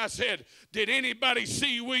man. I said, did anybody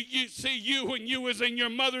see you when you was in your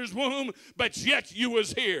mother's womb, but yet you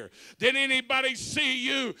was here? Did anybody see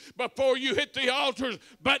you before you hit the altars,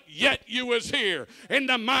 but yet you was here? In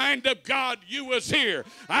the mind of God, you was here.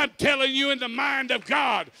 I'm telling you, in the mind of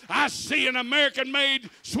God, I see an American-made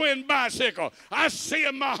Swin bicycle. I see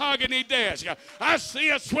a mahogany desk. I see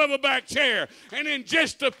a swivel-back chair. And in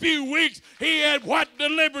just a few weeks, he had what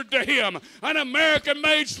delivered to him? An American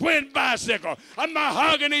American-made twin bicycle, a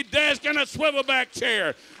mahogany desk, and a swivel-back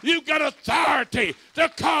chair. You've got authority to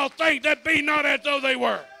call things that be not as though they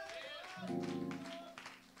were.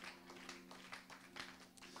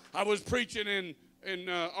 I was preaching in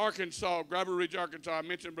Arkansas, Gravel Ridge, Arkansas. I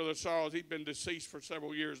mentioned Brother Charles. He's been deceased for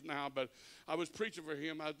several years now, but I was preaching for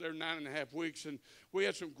him. I was there 9.5 weeks, and we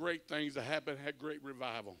had some great things that happened, had great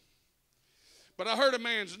revival. But I heard a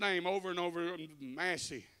man's name over and over,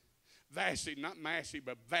 Vassy, not Massey,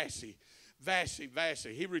 but Vassy.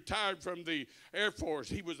 He retired from the Air Force.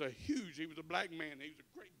 He was a black man. He was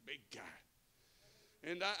a great big guy.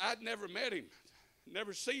 And I'd never met him,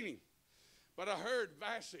 never seen him. But I heard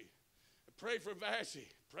Vassy. Pray for Vassy.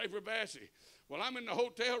 Pray for Vassy. Well, I'm in the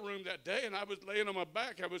hotel room that day, and I was laying on my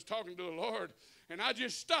back. I was talking to the Lord, and I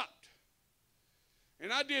just stopped.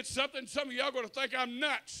 And I did something. Some of y'all are going to think I'm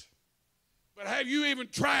nuts. But have you even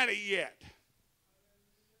tried it yet?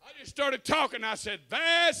 I just started talking. I said,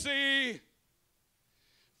 Vassy.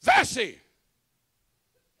 Vassy.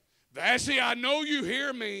 Vassy, I know you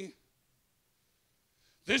hear me.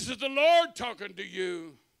 This is the Lord talking to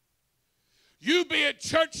you. You be at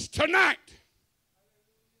church tonight.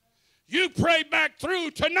 You pray back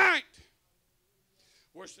through tonight.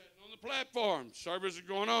 We're sitting on the platform. Service is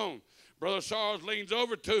going on. Brother Charles leans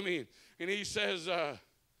over to me and he says, my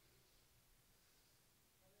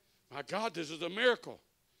God, this is a miracle.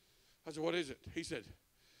 I said, what is it? He said,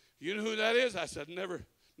 you know who that is? I said, never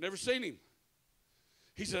seen him.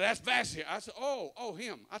 He said, that's Vassy. I said, oh,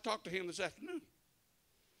 him. I talked to him this afternoon.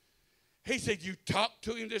 He said, you talked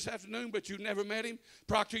to him this afternoon, but you never met him?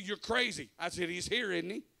 Proctor, you're crazy. I said, he's here,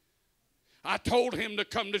 isn't he? I told him to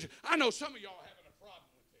come to. I know some of y'all are having a problem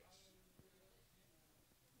with this.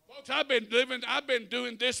 Folks, I've been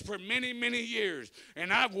doing this for many, many years,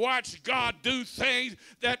 and I've watched God do things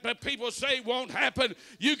that people say won't happen.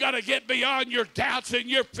 You got to get beyond your doubts and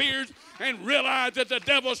your fears and realize that the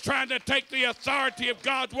devil's trying to take the authority of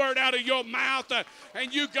God's word out of your mouth,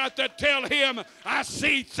 and you got to tell him, I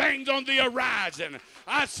see things on the horizon.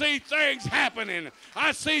 I see things happening.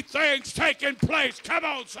 I see things taking place. Come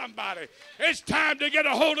on, somebody. It's time to get a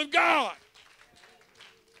hold of God.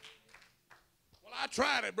 Well, I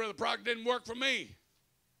tried it, Brother Proctor. Didn't work for me.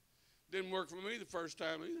 Didn't work for me the first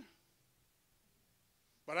time either.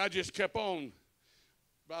 But I just kept on,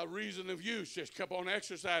 by reason of use, just kept on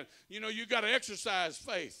exercising. You know, you got to exercise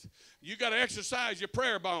faith. You got to exercise your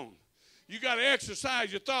prayer bone. You got to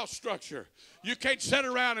exercise your thought structure. You can't sit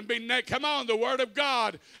around and be naked. Come on, the Word of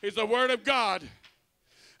God is the Word of God.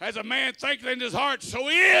 As a man thinketh in his heart, so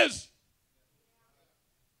he is.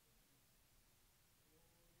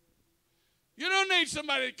 You don't need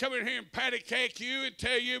somebody to come in here and patty cake you and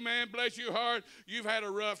tell you, man, bless your heart, you've had a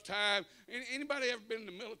rough time. Anybody ever been in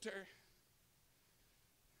the military?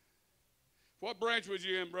 What branch was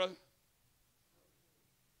you in, brother?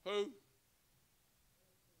 Who?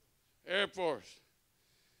 Air Force.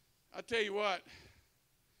 I tell you what,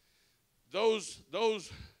 those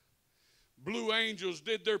Blue Angels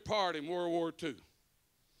did their part in World War II.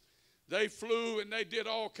 They flew and they did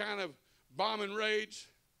all kind of bombing raids.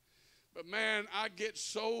 But man, I get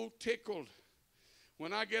so tickled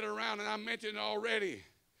when I get around, and I mentioned already,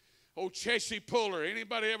 old Chessie Puller.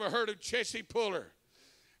 Anybody ever heard of Chessie Puller?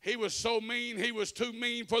 He was so mean, he was too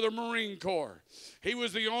mean for the Marine Corps. He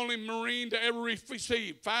was the only Marine to ever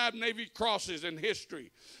receive 5 Navy crosses in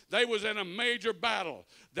history. They was in a major battle.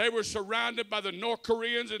 They were surrounded by the North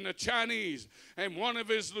Koreans and the Chinese. And one of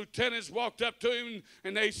his lieutenants walked up to him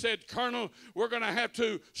and they said, Colonel, we're going to have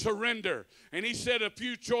to surrender. And he said a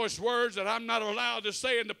few choice words that I'm not allowed to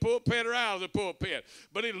say in the pulpit or out of the pulpit.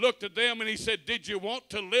 But he looked at them and he said, did you want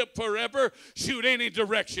to live forever? Shoot any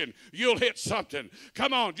direction. You'll hit something.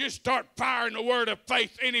 Come on, just start firing the word of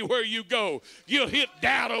faith anywhere you go. You'll hit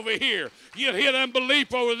doubt over here. You'll hit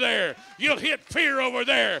unbelief over there. You'll hit fear over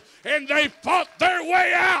there. And they fought their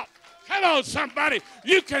way out. Come on, somebody.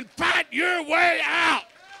 You can fight your way out.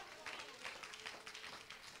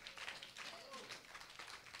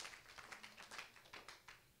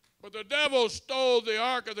 But the devil stole the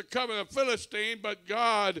ark of the covenant of Philistine, but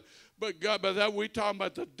that we talking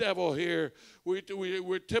about the devil here.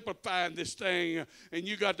 We're typifying this thing, and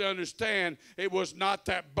you got to understand it was not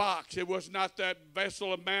that box, it was not that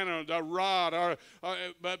vessel of manna, the rod,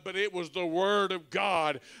 but it was the word of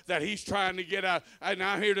God that he's trying to get out. And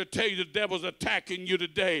I'm here to tell you the devil's attacking you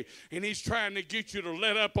today, and he's trying to get you to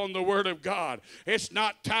let up on the word of God. It's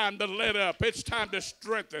not time to let up. It's time to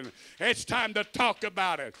strengthen. It's time to talk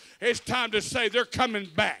about it. It's time to say they're coming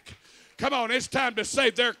back. Come on, it's time to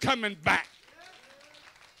say they're coming back.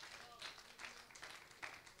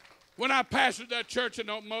 When I pastored that church in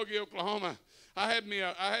Okmulgee, Oklahoma,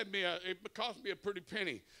 It cost me a pretty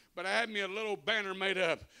penny, but I had me a little banner made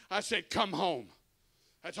up. I said, come home.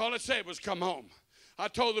 That's all it said was come home. I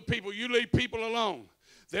told the people, you leave people alone.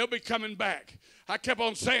 They'll be coming back. I kept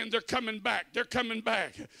on saying, they're coming back. They're coming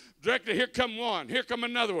back. Directly, here come one. Here come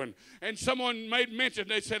another one. And someone made mention.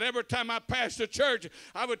 They said every time I passed the church,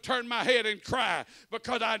 I would turn my head and cry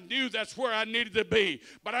because I knew that's where I needed to be.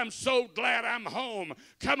 But I'm so glad I'm home.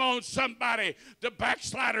 Come on, somebody. The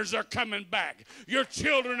backsliders are coming back. Your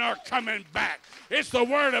children are coming back. It's the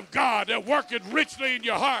word of God that worketh richly in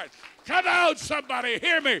your heart. Come on, somebody.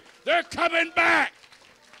 Hear me. They're coming back.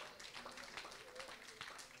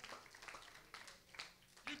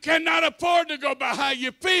 Cannot afford to go by how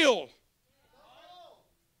you feel.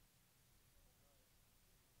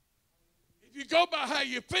 If you go by how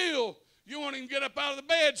you feel, you won't even get up out of the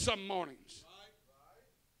bed some mornings.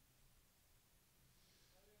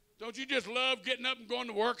 Don't you just love getting up and going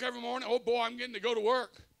to work every morning? Oh boy, I'm getting to go to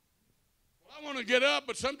work. Well, I want to get up,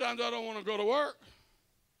 but sometimes I don't want to go to work.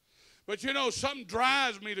 But you know, something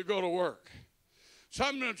drives me to go to work.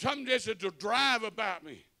 Something just a drive about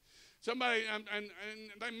me. Somebody, and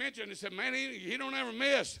they mentioned, they said, man, he don't ever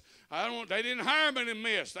miss. They didn't hire me to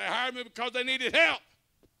miss. They hired me because they needed help.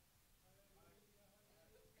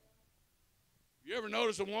 You ever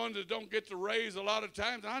notice the ones that don't get the raise a lot of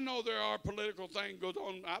times? I know there are political things goes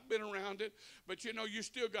on. I've been around it, but you know you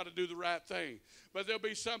still got to do the right thing. But there'll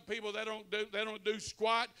be some people that don't do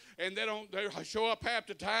squat, and they show up half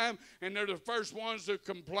the time, and they're the first ones to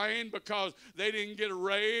complain because they didn't get a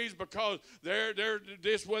raise because they're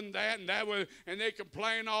this one, that, and that one, and they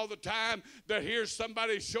complain all the time. That here's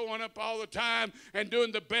somebody showing up all the time and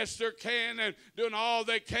doing the best they can and doing all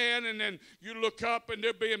they can, and then you look up and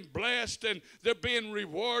they're being blessed and they're being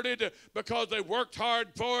rewarded because they worked hard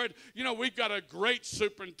for it. You know, we've got a great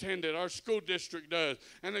superintendent, our school district does,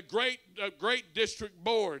 and a great district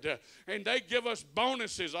board, and they give us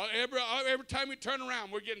bonuses. Every time we turn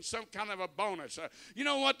around, we're getting some kind of a bonus. You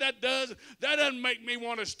know what that does? That doesn't make me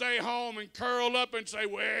want to stay home and curl up and say,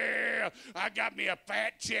 well, I got me a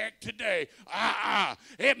fat check today.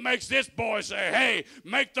 It makes this boy say, hey,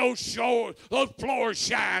 make those floors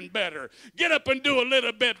shine better. Get up and do a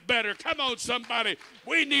little bit better. Come on, somebody.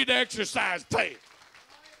 We need to exercise faith.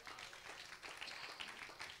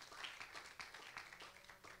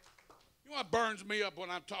 You know what burns me up when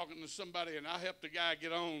I'm talking to somebody and I help the guy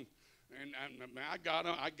get on, and I got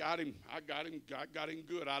him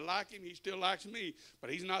good. I like him. He still likes me, but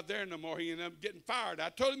he's not there no more. He ended up getting fired. I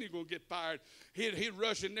told him he was going to get fired. He'd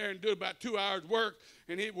rush in there and do about 2 hours work,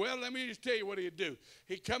 and let me just tell you what he'd do.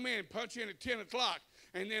 He'd come in, punch in at 10 o'clock,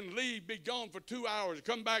 and then leave, be gone for 2 hours,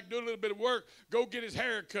 come back, do a little bit of work, go get his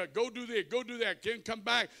hair cut, go do this, go do that, then come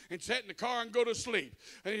back and sit in the car and go to sleep.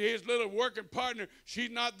 And his little working partner,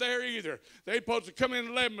 she's not there either. They supposed to come in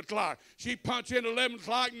at 11 o'clock. She punch in at 11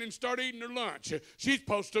 o'clock and then start eating her lunch. She's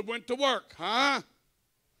supposed to went to work, huh?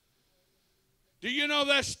 Do you know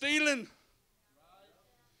that's stealing?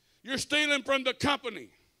 You're stealing from the company.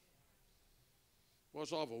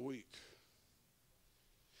 What's awful weak?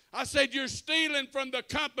 I said, you're stealing from the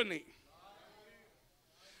company.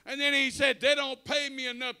 And then he said, they don't pay me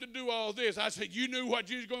enough to do all this. I said, you knew what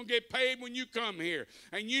you was going to get paid when you come here.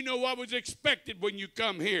 And you know what was expected when you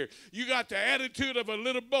come here. You got the attitude of a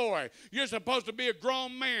little boy. You're supposed to be a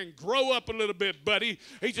grown man. Grow up a little bit, buddy.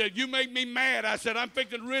 He said, you make me mad. I said, I'm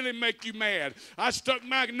fixing to really make you mad. I stuck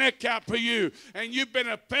my neck out for you. And you've been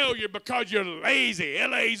a failure because you're lazy.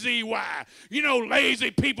 L-A-Z-Y. You know, lazy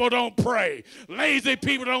people don't pray. Lazy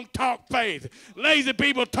people don't talk faith. Lazy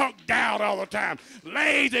people talk doubt all the time.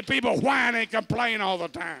 Lazy people whine and complain all the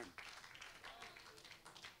time.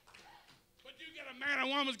 But you get a man and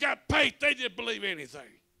woman's got faith, they just believe anything.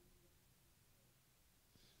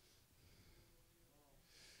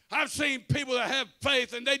 I've seen people that have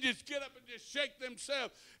faith and they just get up and just shake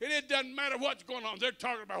themselves, and it doesn't matter what's going on. They're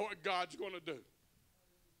talking about what God's going to do.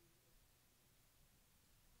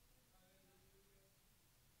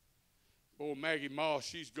 Boy, Maggie Moss,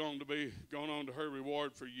 she's going on to her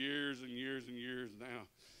reward for years and years and years now.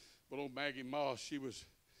 But old Maggie Moss, she was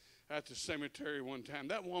at the cemetery one time.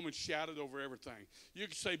 That woman shouted over everything. You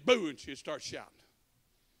could say boo and she'd start shouting.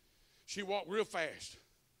 She walked real fast.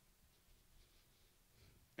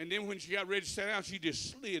 And then when she got ready to sit down, she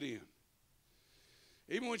just slid in.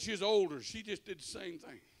 Even when she was older, she just did the same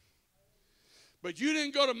thing. But you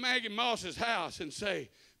didn't go to Maggie Moss's house and say,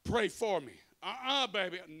 pray for me.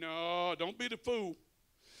 Baby. No, don't be the fool.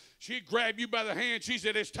 She'd grab you by the hand. She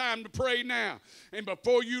said, it's time to pray now. And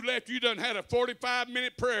before you left, you done had a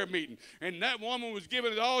 45-minute prayer meeting. And that woman was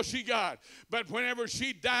giving it all she got. But whenever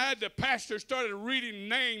she died, the pastor started reading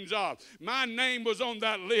names off. My name was on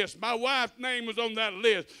that list. My wife's name was on that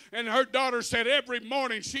list. And her daughter said every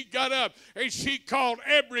morning she got up and she called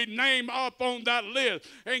every name up on that list.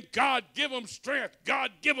 And God give them strength.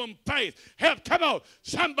 God give them faith. Help, come on.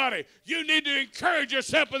 Somebody, you need to encourage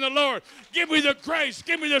yourself in the Lord. Give me the grace.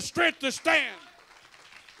 Give me the strength to stand.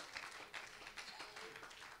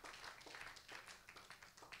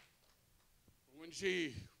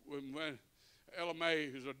 When Ella Mae,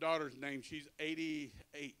 who's her daughter's name, she's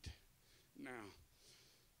 88 now.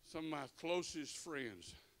 Some of my closest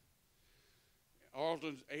friends.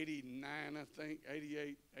 Alton's 89, I think,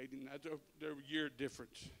 88, 89. They're a year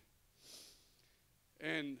difference.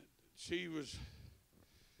 And she was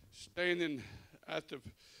standing at the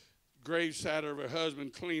graveside of her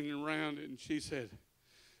husband cleaning around, and she said,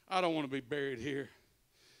 I don't want to be buried here.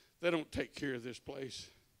 They don't take care of this place.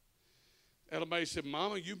 Ella Mae said,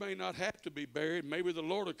 Mama, you may not have to be buried. Maybe the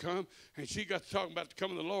Lord will come. And she got to talking about the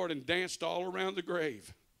coming of the Lord and danced all around the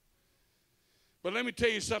grave. But let me tell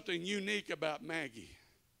you something unique about Maggie.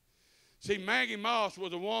 See, Maggie Moss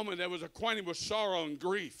was a woman that was acquainted with sorrow and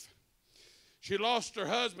grief. She lost her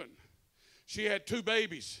husband. She had 2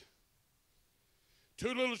 babies. She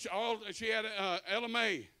had Ella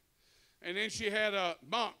Mae. And then she had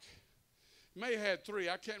Monk. May had 3.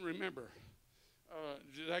 I can't remember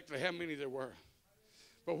exactly how many there were.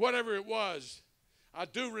 But whatever it was, I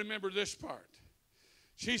do remember this part.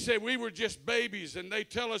 She said we were just babies, and they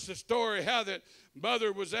tell us the story how that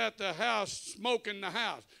mother was at the house smoking the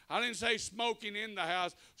house. I didn't say smoking in the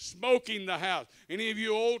house, smoking the house. Any of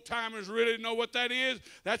you old-timers really know what that is?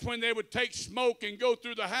 That's when they would take smoke and go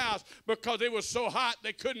through the house because it was so hot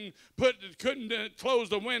they couldn't close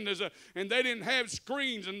the windows. And they didn't have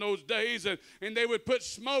screens in those days. And they would put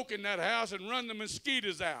smoke in that house and run the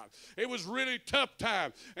mosquitoes out. It was really tough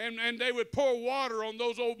time. And they would pour water on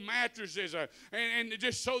those old mattresses and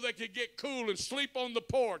just so they could get cool and sleep on the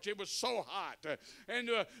porch. It was so hot.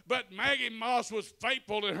 But Maggie Moss was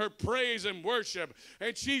faithful in her praise and worship.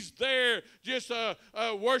 And she's there just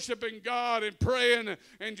worshiping God and praying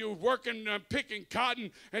and working, picking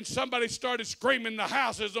cotton. And somebody started screaming, the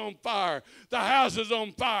house is on fire. The house is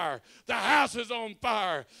on fire. The house is on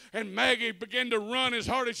fire. And Maggie began to run as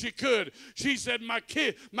hard as she could. She said, my kids.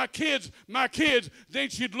 Then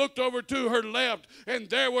she looked over to her left, and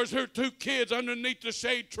there was her 2 kids underneath the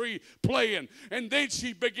shade tree playing. And then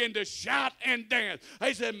she began to shout and dance.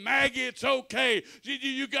 I said, Maggie, it's okay.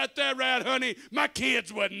 You got that right, honey? My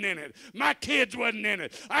kids wasn't in it. My kids wasn't in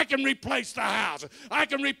it. I can replace the house. I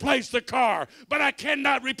can replace the car, but I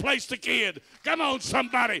cannot replace the kid. Come on,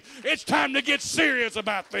 somebody. It's time to get serious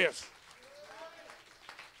about this.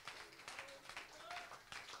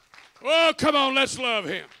 Oh, come on, let's love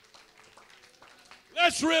him.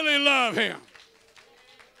 Let's really love him.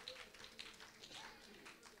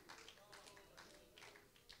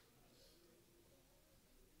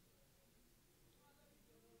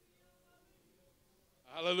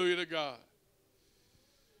 Hallelujah to God.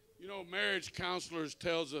 You know, marriage counselors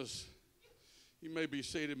tells us, you may be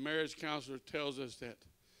seated, marriage counselor tells us that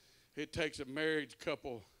it takes a married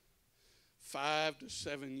couple 5 to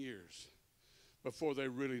 7 years before they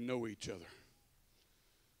really know each other.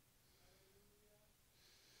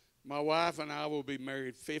 My wife and I will be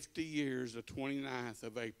married 50 years the 29th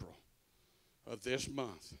of April of this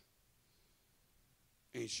month.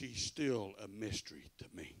 And she's still a mystery to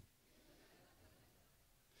me.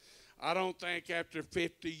 I don't think after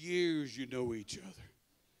 50 years you know each other.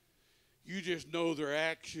 You just know their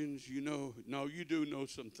actions. You do know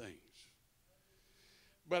some things.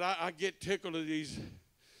 But I get tickled at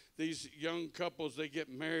these young couples. They get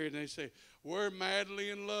married and they say, we're madly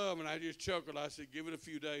in love. And I just chuckled. I said, give it a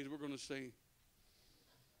few days. We're going to see.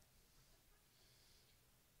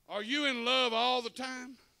 Are you in love all the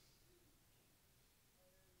time?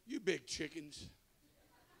 You big chickens.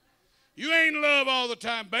 You ain't in love all the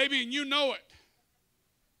time, baby, and you know it.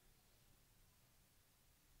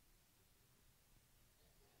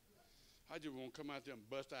 I just want to come out there and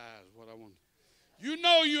bust eyes what I want. You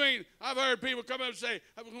know you ain't. I've heard people come up and say,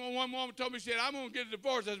 one woman told me, she said, I'm going to get a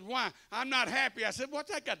divorce. I said, why? I'm not happy. I said,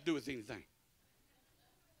 what's that got to do with anything?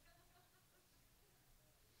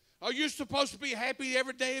 Are you supposed to be happy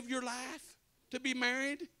every day of your life to be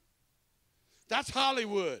married? That's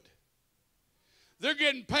Hollywood. They're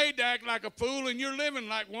getting paid to act like a fool, and you're living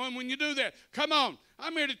like one when you do that. Come on.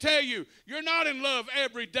 I'm here to tell you, you're not in love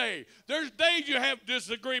every day. There's days you have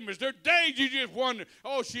disagreements. There's days you just wonder,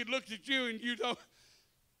 oh, she looked at you and you don't.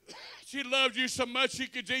 She loves you so much she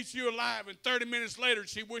could eat you alive, and 30 minutes later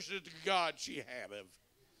she wishes to God she had have.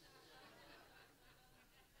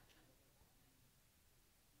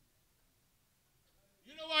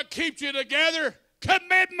 You know what keeps you together?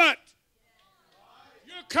 Commitment.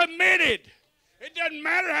 You're committed. It doesn't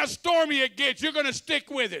matter how stormy it gets, you're going to stick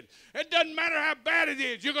with it. It doesn't matter how bad it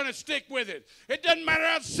is, you're going to stick with it. It doesn't matter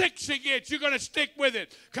how sick she gets, you're going to stick with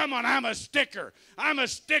it. Come on, I'm a sticker. I'm a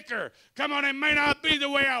sticker. Come on, it may not be the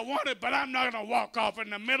way I want it, but I'm not going to walk off in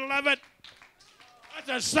the middle of it. That's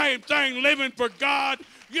the same thing living for God.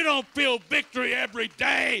 You don't feel victory every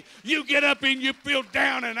day. You get up and you feel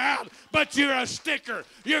down and out, but you're a sticker.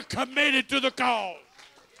 You're committed to the cause.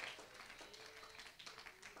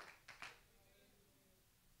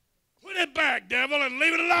 Put it back, devil, and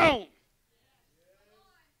leave it alone.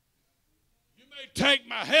 You may take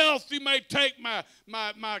my health. You may take my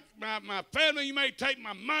family. You may take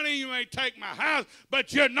my money. You may take my house.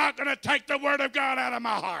 But you're not going to take the word of God out of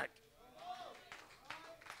my heart.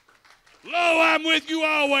 Lo, I'm with you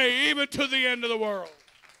always, even to the end of the world.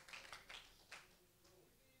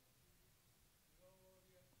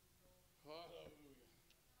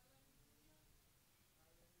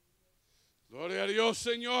 Gloria a Dios,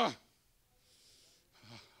 Señor.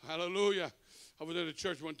 Hallelujah. I was at a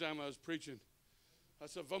church one time I was preaching. I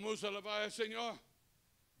said, vamos a alabar al Señor.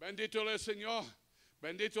 Bendito el Señor.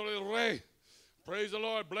 Bendito el Rey. Praise the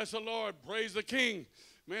Lord. Bless the Lord. Praise the King.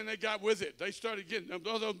 Man, they got with it. They started getting,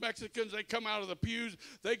 those Mexicans, they come out of the pews.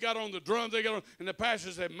 They got on the drums. And the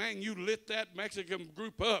pastor said, man, you lit that Mexican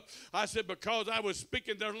group up. I said, because I was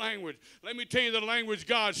speaking their language. Let me tell you the language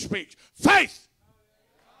God speaks. Faith.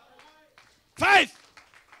 Faith.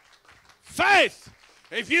 Faith.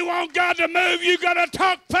 If you want God to move, you got to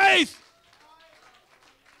talk faith.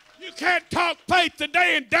 You can't talk faith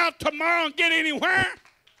today and doubt tomorrow and get anywhere.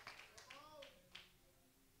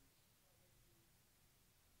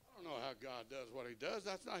 I don't know how God does what he does.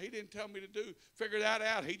 That's not, he didn't tell me to do, figure that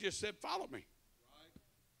out. He just said, follow me. Right.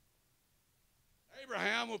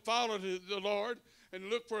 Abraham would follow the Lord and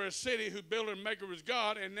look for a city whose builder and maker was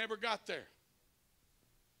God and never got there.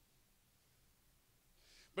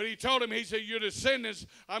 But he told him, he said, your descendants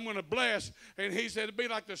I'm going to bless. And he said, it'll be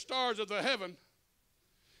like the stars of the heaven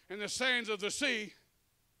and the sands of the sea.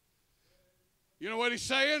 You know what he's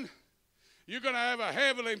saying? You're going to have a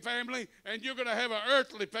heavenly family and you're going to have an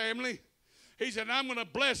earthly family. He said, I'm going to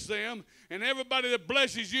bless them, and everybody that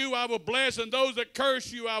blesses you, I will bless, and those that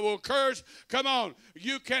curse you, I will curse. Come on.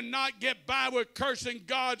 You cannot get by with cursing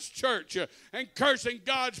God's church and cursing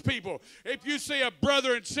God's people. If you see a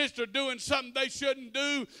brother and sister doing something they shouldn't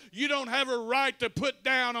do, you don't have a right to put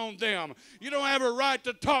down on them. You don't have a right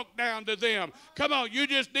to talk down to them. Come on. You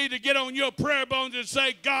just need to get on your prayer bones and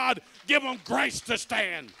say, God, give them grace to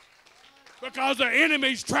stand. Because the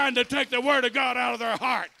enemy's trying to take the word of God out of their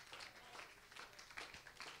heart.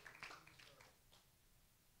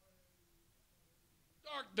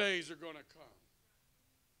 Dark days are going to come.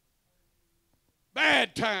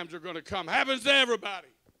 Bad times are going to come. Happens to everybody.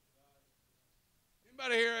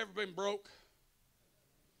 Anybody here ever been broke?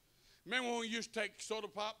 Remember when we used to take soda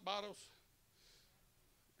pop bottles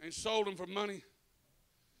and sold them for money?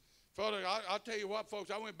 Father, I'll tell you what,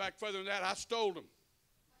 folks, I went back further than that. I stole them.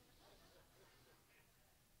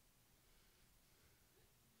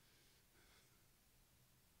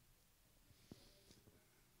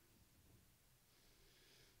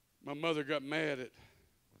 My mother got mad at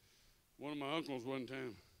one of my uncles one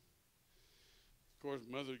time. Of course,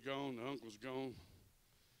 mother's gone, the uncle's gone,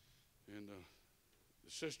 and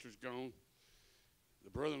the sister's gone.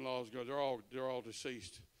 The brother-in-law's gone. They're all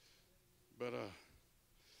deceased. But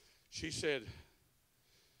she said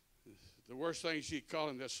the worst thing she'd call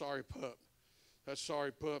him, that sorry pup. That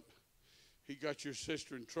sorry pup. He got your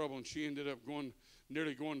sister in trouble, and she ended up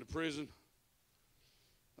nearly going to prison.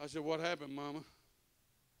 I said, what happened, Mama?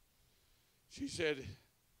 She said,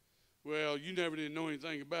 well, you never did know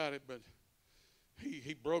anything about it, but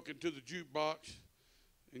he broke into the jukebox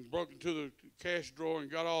and broke into the cash drawer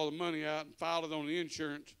and got all the money out and filed it on the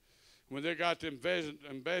insurance. When they got to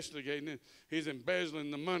investigating it, he's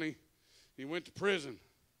embezzling the money. He went to prison.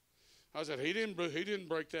 I said, he didn't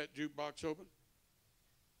break that jukebox open.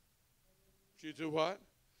 She said, what?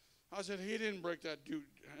 I said, he didn't break that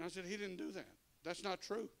jukebox. I said, he didn't do that. That's not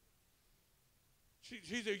true.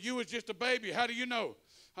 She said, you was just a baby. How do you know?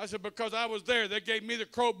 I said, because I was there. They gave me the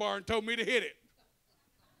crowbar and told me to hit it.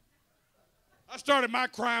 I started my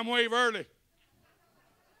crime wave early.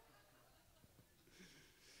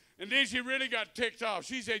 And then she really got ticked off.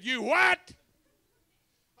 She said, you what?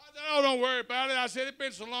 I said, Oh, don't worry about it. I said, it's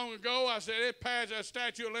been so long ago. I said, it passed a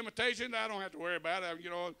statute of limitations. I don't have to worry about it. You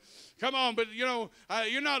know, come on, but, you know,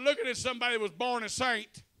 you're not looking at somebody who was born a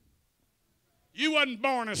saint. You wasn't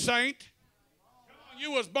born a saint. Come on,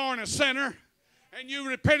 you was born a sinner. And you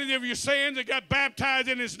repented of your sins and got baptized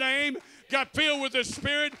in his name, got filled with the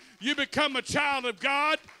Spirit. You become a child of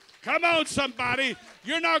God. Come on, somebody.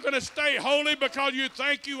 You're not going to stay holy because you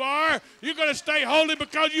think you are. You're going to stay holy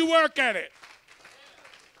because you work at it.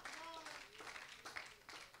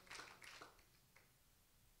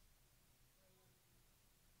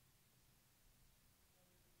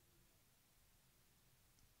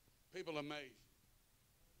 People amazed.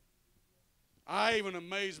 I even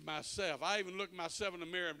amaze myself. I even look myself in the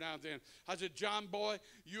mirror now and then. I said, John boy,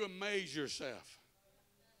 you amaze yourself.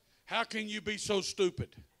 How can you be so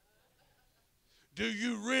stupid? Do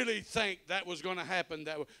you really think that was going to happen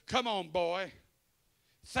that way? Come on, boy.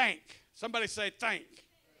 Think. Somebody say think.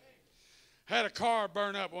 Had a car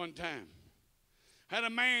burn up one time. Had a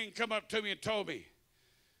man come up to me and told me,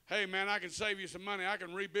 hey, man, I can save you some money. I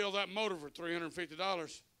can rebuild that motor for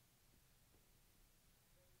 $350.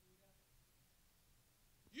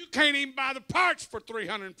 You can't even buy the parts for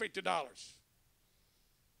 $350.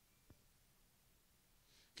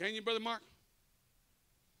 Can you, Brother Mark?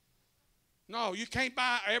 No, you can't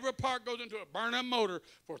buy. Every part goes into a burn-up motor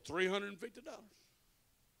for $350.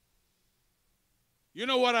 You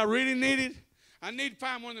know what I really needed? I need to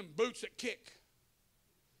find one of them boots that kick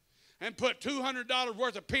and put $200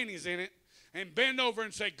 worth of pennies in it and bend over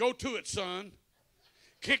and say, go to it, son.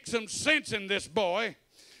 Kick some sense in this boy.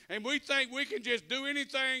 And we think we can just do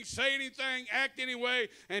anything, say anything, act anyway.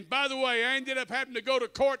 And by the way, I ended up having to go to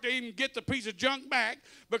court to even get the piece of junk back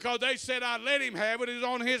because they said I let him have it. It was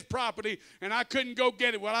on his property, and I couldn't go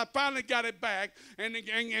get it. Well, I finally got it back and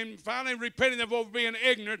finally repented of over being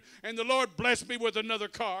ignorant, and the Lord blessed me with another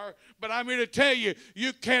car. But I'm here to tell you,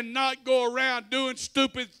 you cannot go around doing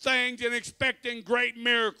stupid things and expecting great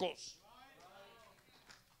miracles.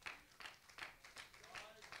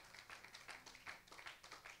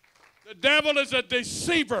 The devil is a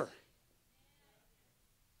deceiver.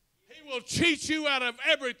 He will cheat you out of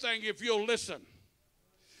everything if you'll listen.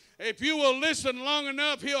 If you will listen long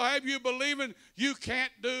enough, he'll have you believing you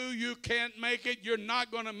can't do, you can't make it, you're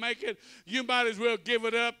not going to make it. You might as well give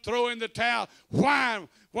it up, throw in the towel. Why?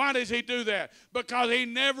 Why does he do that? Because he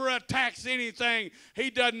never attacks anything he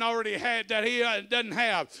doesn't already have, that he doesn't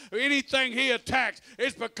have. Anything he attacks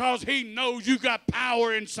is because he knows you got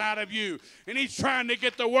power inside of you. And he's trying to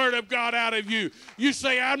get the word of God out of you. You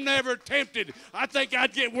say, I'm never tempted. I think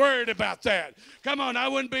I'd get worried about that. Come on, I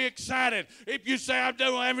wouldn't be excited if you say I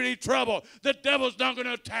don't have any trouble. The devil's not going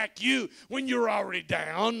to attack you when you're already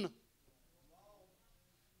down.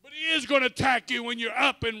 He is going to attack you when you're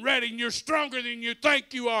up and ready and you're stronger than you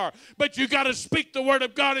think you are. But you got to speak the word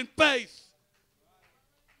of God in faith.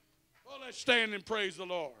 Well, let's stand and praise the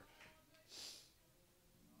Lord.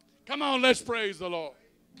 Come on, let's praise the Lord.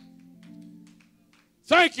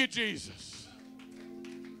 Thank you, Jesus.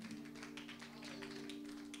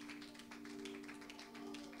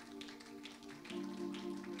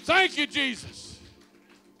 Thank you, Jesus.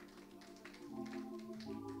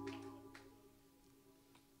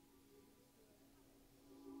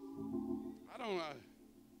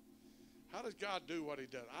 How does God do what he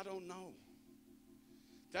does? I don't know.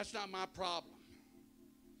 That's not my problem.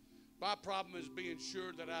 My problem is being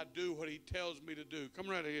sure that I do what he tells me to do. Come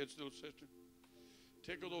right ahead, little sister.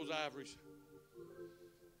 Tickle those ivories.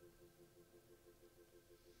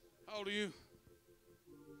 How old are you?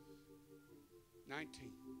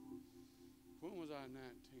 19. When was I 19?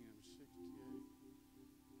 I'm 68.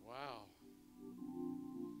 Wow.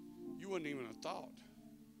 You wasn't even a thought.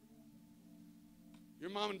 Your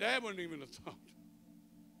mom and dad wouldn't even have thought.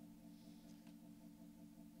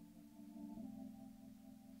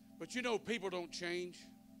 But you know, people don't change.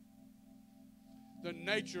 The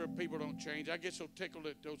nature of people don't change. I get so tickled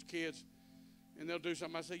at those kids, and they'll do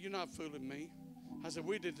something. I say, you're not fooling me. I said,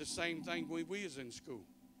 we did the same thing when we was in school.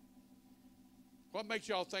 What makes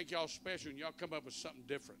y'all think y'all special and y'all come up with something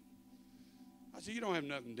different? I said, you don't have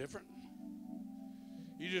nothing different.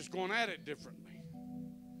 You're just going at it differently.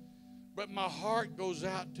 But my heart goes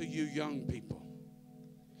out to you young people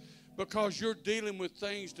because you're dealing with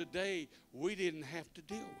things today we didn't have to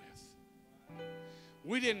deal with.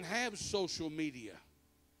 We didn't have social media.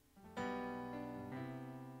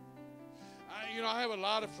 I have a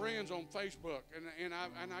lot of friends on Facebook, and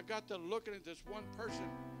I got to looking at this one person.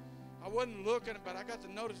 I wasn't looking, but I got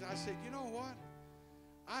to notice, I said, you know what?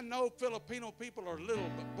 I know Filipino people are little,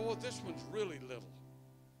 but boy, this one's really little.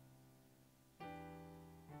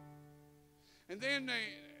 And then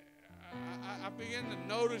I began to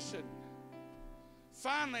notice it.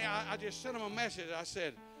 Finally, I just sent him a message. I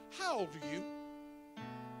said, how old are you?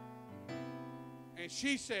 And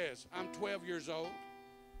she says, I'm 12 years old.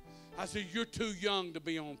 I said, you're too young to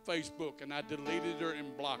be on Facebook. And I deleted her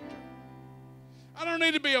and blocked her. I don't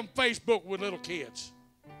need to be on Facebook with little kids.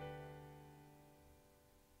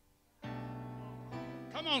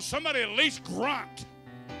 Come on, somebody at least grunt.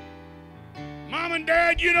 Mom and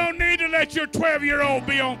Dad, you don't need to let your 12-year-old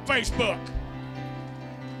be on Facebook.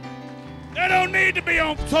 They don't need to be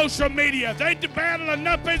on social media. They battle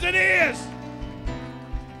enough as it is.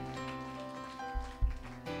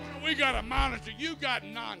 We got to monitor. You got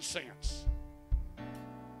nonsense.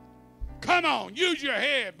 Come on, use your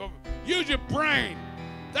head, use your brain.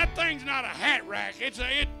 That thing's not a hat rack. It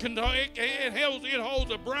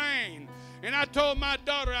holds a brain. And I told my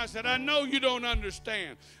daughter, I said, I know you don't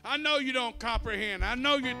understand. I know you don't comprehend. I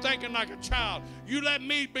know you're thinking like a child. You let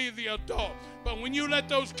me be the adult. But when you let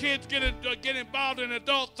those kids get involved in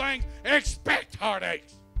adult things, expect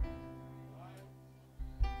heartaches.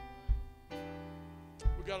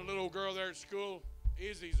 We got a little girl there at school.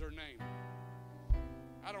 Izzy's her name.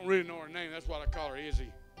 I don't really know her name. That's why I call her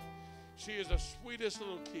Izzy. She is the sweetest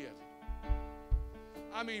little kid.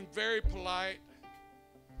 I mean, very polite.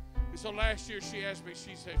 And so last year she asked me,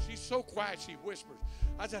 she said, she's so quiet, she whispers.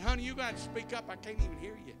 I said, honey, you got to speak up. I can't even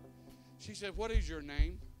hear you. She said, what is your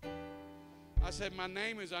name? I said, my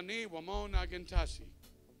name is Ani Wamon Agintasi.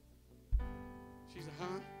 She said,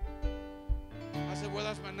 huh? I said, well,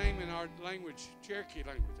 that's my name in our language, Cherokee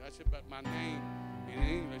language. I said, but my name in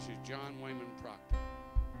English is John Wayman Proctor.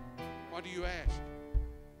 Why do you ask?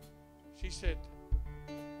 She said,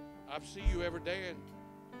 I see you every day and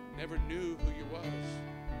never knew who you was.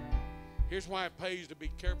 Here's why it pays to be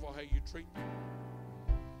careful how you treat them.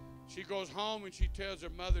 She goes home and she tells her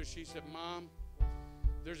mother, she said, Mom,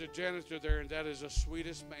 there's a janitor there and that is the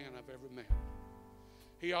sweetest man I've ever met.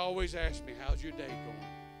 He always asks me, how's your day going?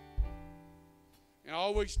 And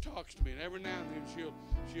always talks to me. And every now and then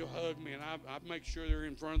she'll hug me and I make sure they're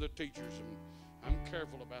in front of the teachers and I'm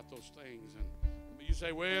careful about those things. And you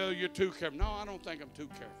say, well, you're too careful. No, I don't think I'm too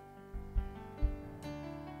careful.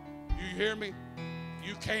 You hear me?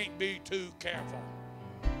 You can't be too careful.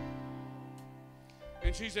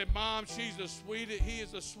 And she said, Mom, he is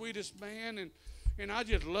the sweetest man, and I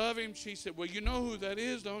just love him. She said, well, you know who that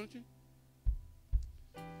is, don't you?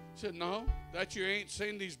 I said, no, that's your Aunt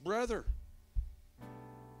Cindy's brother.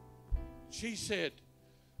 She said,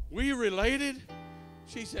 we related?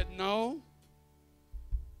 She said, no,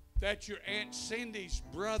 that's your Aunt Cindy's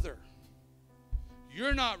brother.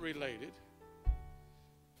 You're not related.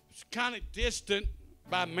 It's kind of distant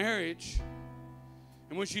by marriage.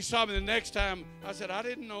 And when she saw me the next time, I said, I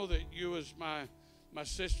didn't know that you was my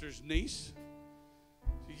sister's niece.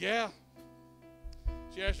 She said, yeah.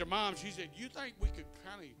 She asked her mom, she said, you think we could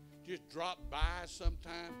kind of just drop by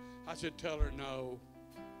sometime? I said, tell her no.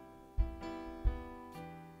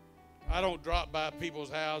 I don't drop by people's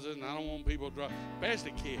houses, and I don't want people to drop,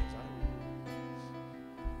 especially kids.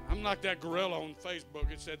 I'm like that gorilla on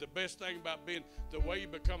Facebook. It said the best thing about being the way you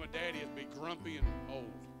become a daddy is be grumpy and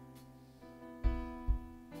old.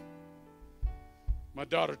 My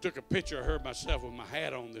daughter took a picture of her myself with my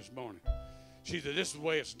hat on this morning. She said, this is the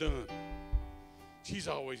way it's done. She's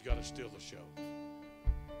always got to steal the show.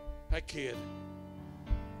 That kid.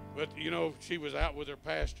 But, you know, she was out with her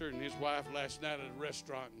pastor and his wife last night at a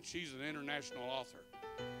restaurant, and she's an international author.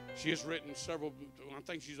 She has written several, I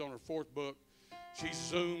think she's on her 4th book. She's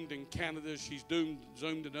Zoomed in Canada. She's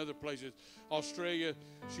Zoomed in other places. Australia.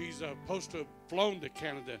 She's supposed to have flown to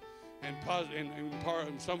Canada and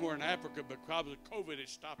somewhere in Africa, but because of COVID, it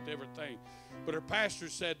stopped everything. But her pastor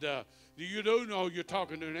said, you do know you're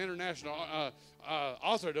talking to an international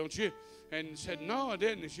author, don't you? And said, no, I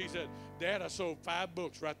didn't. And she said, Dad, I sold 5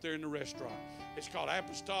 books right there in the restaurant. It's called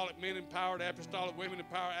Apostolic Men Empowered, Apostolic Women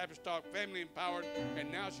Empowered, Apostolic Family Empowered,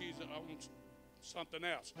 and now she's on something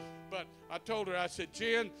else. But I told her, I said,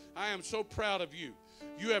 Jen, I am so proud of you.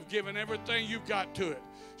 You have given everything you've got to it.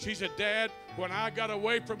 She said, Dad, when I got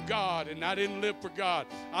away from God and I didn't live for God,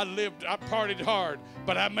 I partied hard,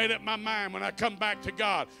 but I made up my mind when I come back to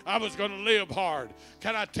God, I was going to live hard.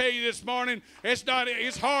 Can I tell you this morning,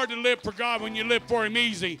 it's hard to live for God when you live for Him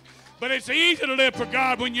easy, but it's easy to live for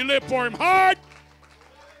God when you live for Him hard.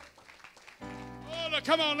 Oh, look,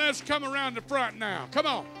 come on, let's come around the front now. Come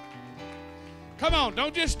on. Come on,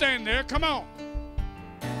 don't just stand there. Come on.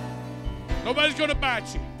 Nobody's going to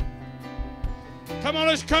bite you. Come on,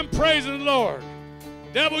 let's come praising the Lord.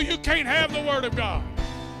 Devil, you can't have the Word of God.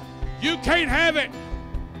 You can't have it.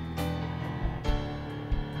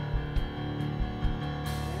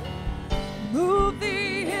 Move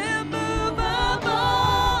the immovable,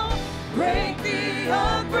 break the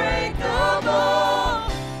unbreakable.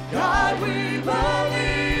 God, we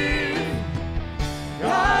believe.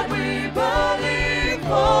 God, we believe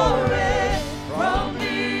for it. From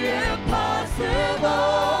the impossible,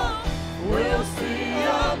 we'll see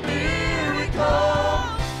a miracle.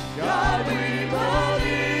 God, we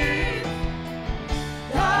believe.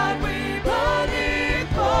 God, we believe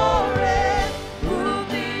for it. Move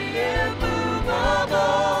the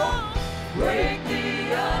immovable, break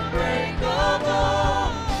the unbreakable.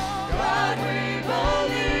 God, we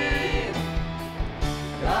believe.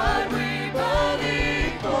 God, we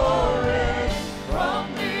believe for it. From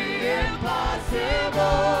the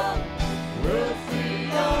impossible, we'll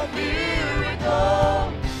see a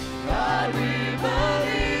miracle. God, we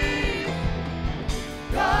believe.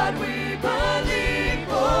 God, we believe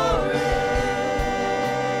for it.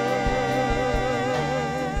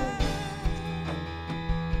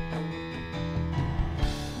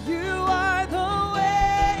 You are the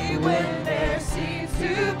way when there seems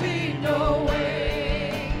to be no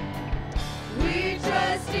way. We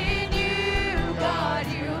trust in you, God,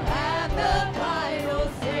 you have the final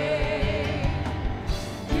say.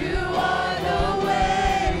 You are the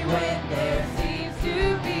way when there seems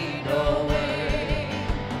to be no way.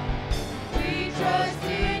 We trust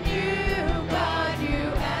in you, God,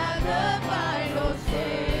 you have the final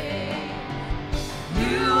say.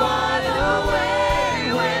 You are the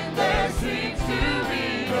way when there seems to be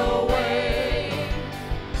no way.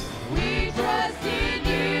 We trust in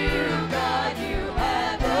you, God, you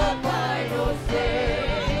have the final say.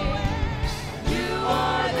 You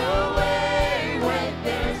are the way when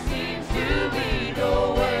there seems to be no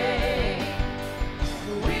way.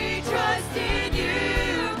 We trust in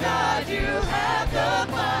you, God, you have the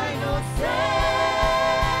final say.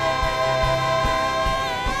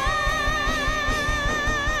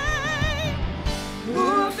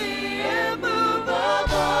 Move the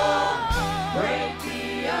immovable, break the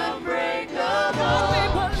unbreakable.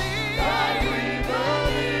 God, we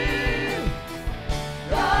believe.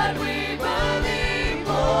 God, we believe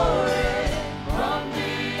for it. From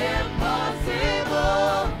the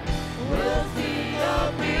impossible, we'll see a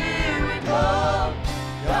miracle.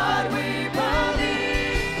 God, we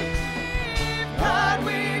believe. God,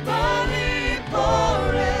 we believe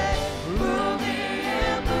for it. Move the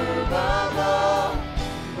immovable,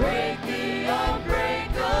 break the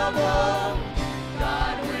unbreakable.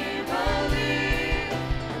 God, we believe.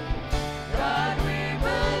 God, we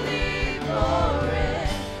believe for it.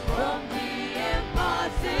 From the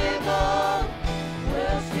impossible,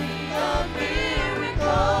 we'll see a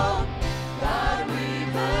miracle. God, we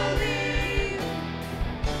believe.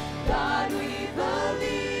 God, we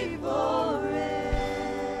believe for it.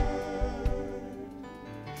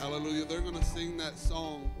 Hallelujah. They're going to sing that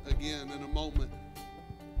song again in a moment.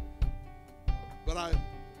 But I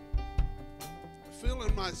feel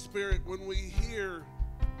in my spirit when we hear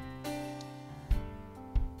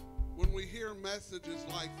messages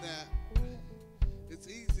like that, it's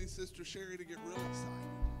easy, Sister Sherry, to get real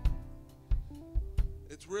excited.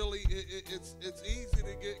 It's really, it's easy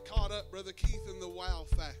to get caught up, Brother Keith, in the wow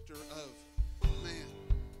factor of, man,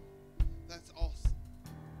 that's awesome.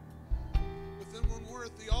 But then when we're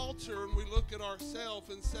at the altar and we look at ourselves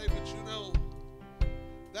and say, but you know,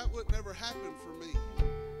 that would never happen for me.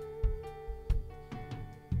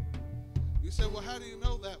 You say, well, how do you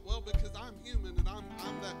know that? Well, because I'm human and I'm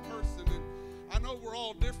that person. And I know we're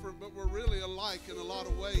all different, but we're really alike in a lot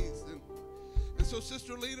of ways. And so,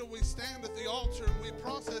 Sister Lita, we stand at the altar and we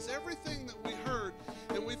process everything that we heard.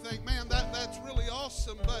 And we think, man, that's really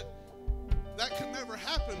awesome, but that could never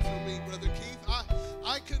happen for me, Brother Keith.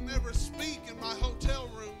 I could never speak in my hotel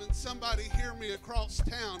room and somebody hear me across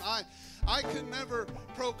town. I could never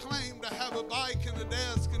proclaim to have a bike and a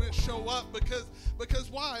desk and it show up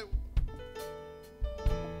because why?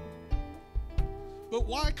 But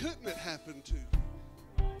why couldn't it happen to you?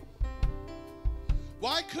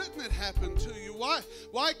 Why couldn't it happen to you?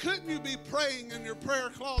 Why couldn't you be praying in your prayer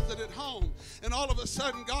closet at home and all of a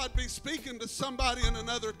sudden God be speaking to somebody in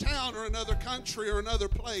another town or another country or another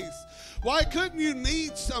place? Why couldn't you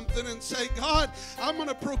need something and say, God, I'm going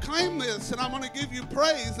to proclaim this and I'm going to give you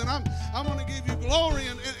praise and I'm going to give you glory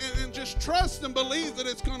and just trust and believe that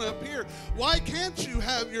it's going to appear? Why can't you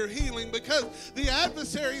have your healing? Because the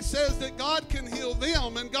adversary says that God can heal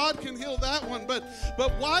them and God can heal that one, but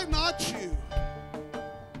why not you?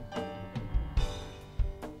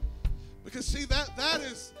 Because see,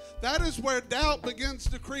 that is where doubt begins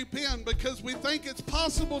to creep in, because we think it's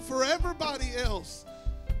possible for everybody else.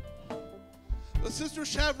 But Sister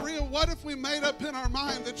Shavria, what if we made up in our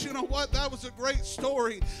mind that, you know what, that was a great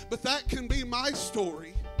story, but that can be my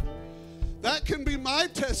story. That can be my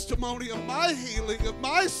testimony of my healing, of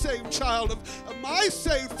my saved child, of my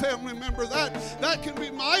saved family member. That can be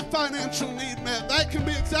my financial need met. That can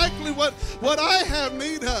be exactly what I have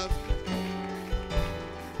need of.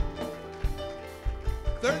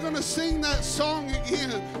 They're going to sing that song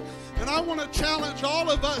again. And I want to challenge all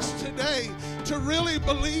of us today to really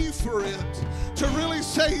believe for it. To really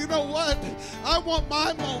say, you know what? I want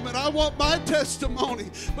my moment. I want my testimony.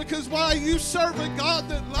 Because why? You serve a God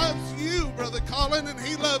that loves you, Brother Colin, and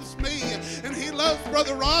He loves me. And He loves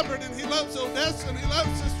Brother Robert, and He loves Odessa, and He loves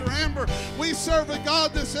Sister Amber. We serve a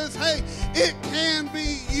God that says, hey, it can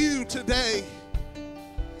be you today.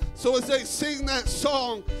 So as they sing that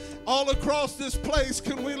song, all across this place,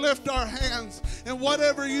 can we lift our hands and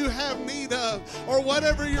whatever you have need of, or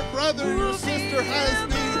whatever your brother or your sister has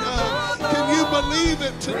need of, can you believe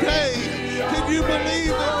it today? Can you believe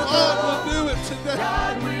that God will do it today?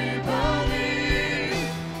 God, we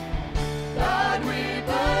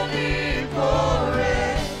believe for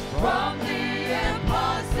it. From the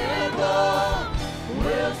impossible,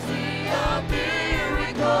 we'll see a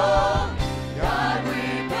miracle. God, we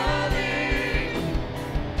believe.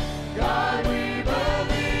 God, we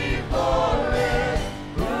believe for it.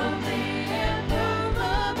 From the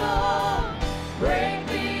immovable, break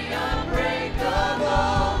the unbreakable.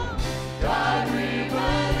 God, we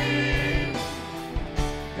believe.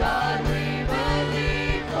 God, we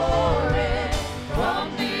believe for it. From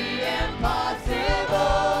the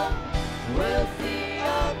impossible, we'll see a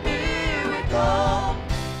miracle.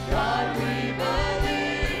 God, we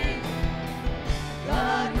believe.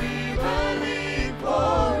 God, we believe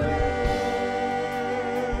for it.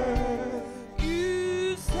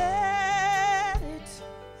 You said it,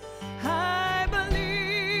 I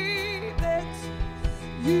believe it.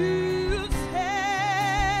 You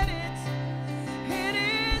said it, it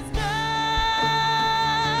is done.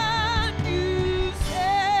 You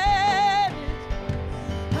said it,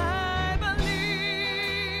 I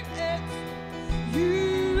believe it.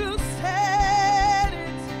 You said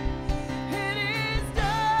it, it is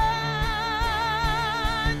done.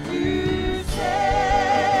 You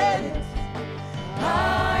said it,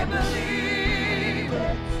 I believe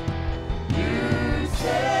it. You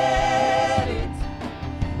said it,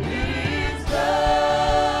 it is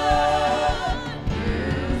done. You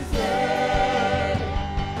said it,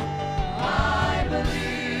 I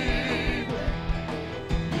believe it.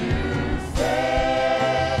 You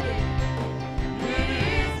said it, it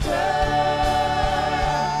is done.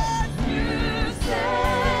 You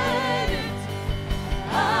said it,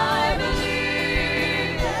 I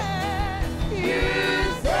believe it. You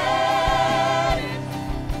said it,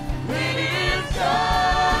 it is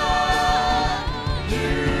done.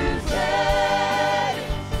 You said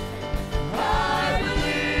it, I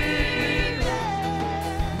believe it.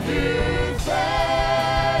 You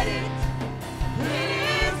said it, it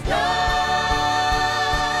is done.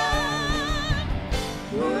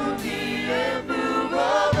 Move the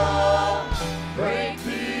immovable, break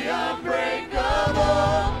the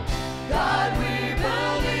unbreakable. God, we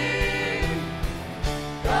believe.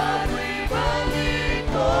 God, we believe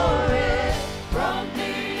for it. From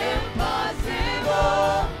the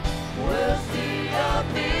impossible, we'll see a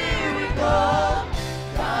miracle.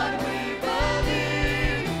 God, we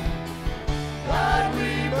believe. God,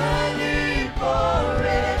 we believe for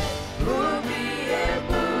it. Move the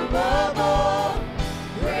immovable,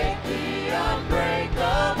 break the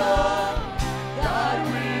unbreakable. God,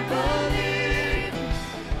 we believe.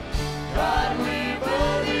 God, we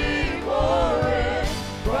believe for it.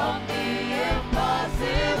 From the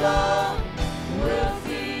impossible, we'll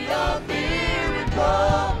see a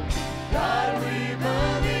miracle. God, we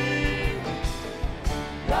believe.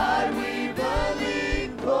 God, we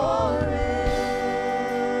believe for it.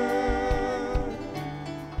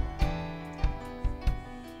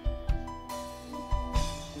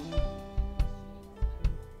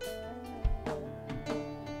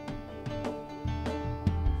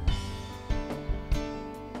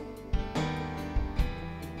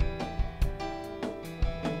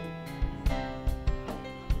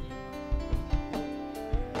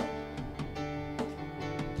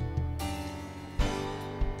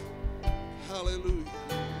 Hallelujah.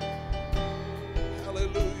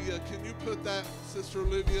 Hallelujah. Can you put that, Sister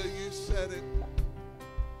Olivia? You said it.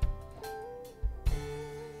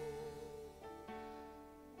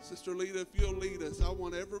 Sister Lita, if you'll lead us, I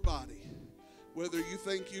want everybody, whether you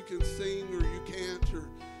think you can sing or you can't, or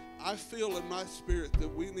I feel in my spirit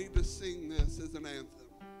that we need to sing this as an anthem.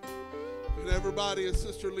 And everybody, as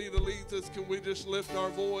Sister Lita leads us, can we just lift our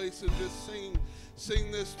voice and just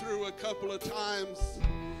sing this through a couple of times?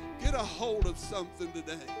 Get a hold of something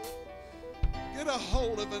today. Get a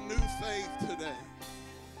hold of a new faith today.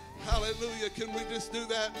 Hallelujah. Can we just do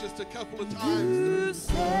that just a couple of times? You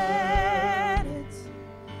said it,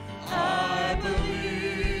 I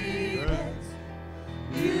believe it.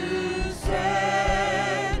 You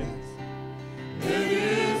said it, it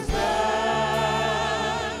is done.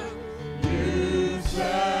 You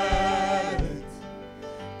said it,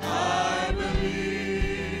 I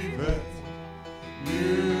believe it.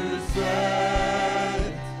 You said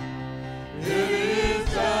it, it is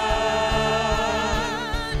done.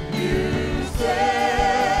 You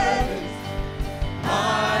said it,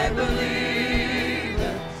 I believe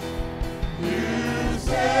it. You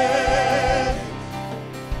said it,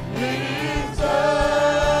 it is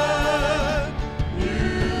done.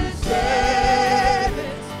 You said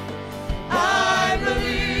it, I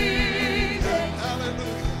believe it.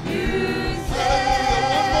 Hallelujah. You Hallelujah.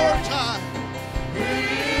 One more time. it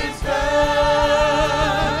is done.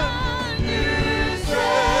 You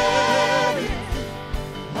said it,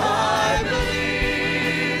 I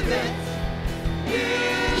believe it.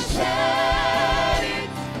 You said it,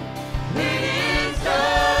 it is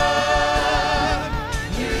done.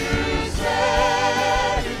 You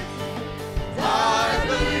said it, I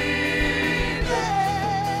believe it.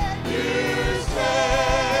 You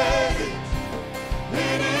said it,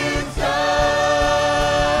 it is done.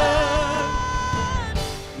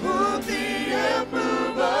 Move the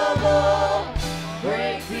immovable,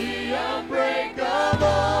 break the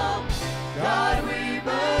unbreakable. God, we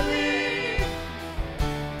believe.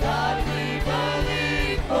 God, we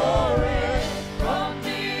believe for it. From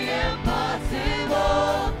the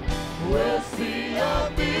impossible, we'll see a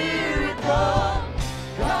miracle.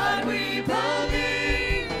 God, we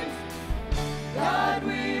believe. God,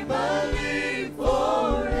 we believe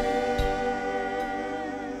for it.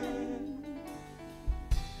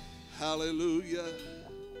 Hallelujah.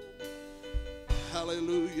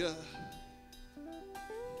 Hallelujah.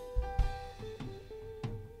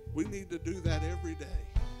 We need to do that every day.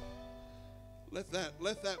 Let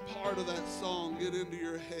that part of that song get into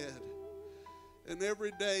your head. And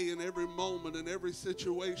every day, in every moment, in every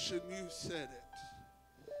situation, you said it.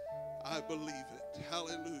 I believe it.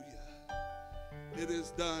 Hallelujah. It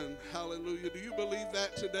is done. Hallelujah. Do you believe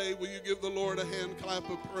that today? Will you give the Lord a hand clap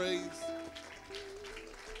of praise?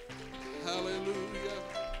 Hallelujah.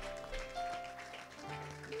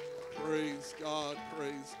 Praise God.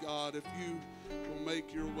 Praise God. If you will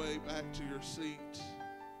make your way back to your seat.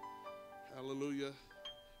 Hallelujah.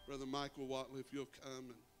 Brother Michael Watley, if you'll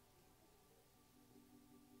come.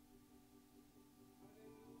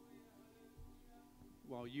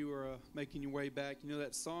 While you are making your way back, you know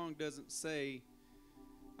that song doesn't say,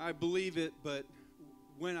 I believe it, but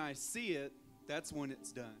when I see it, that's when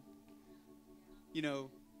it's done. You know,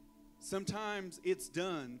 sometimes it's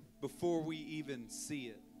done before we even see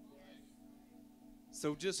it.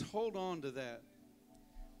 So just hold on to that.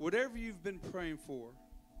 Whatever you've been praying for,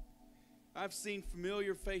 I've seen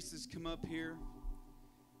familiar faces come up here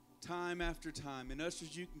time after time. And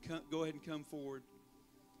ushers, you can go ahead and come forward.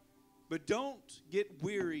 But don't get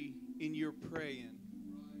weary in your praying.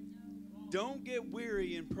 Don't get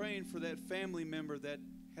weary in praying for that family member that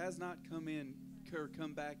has not come in or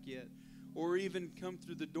come back yet, or even come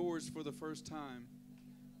through the doors for the first time.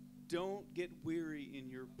 Don't get weary in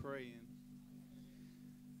your praying.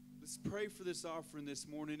 Let's pray for this offering this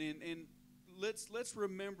morning, and let's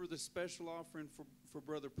remember the special offering for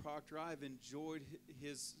Brother Proctor. I've enjoyed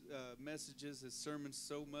his messages, his sermons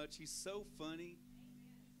so much. He's so funny.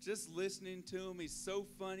 Just listening to him, he's so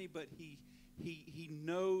funny, but he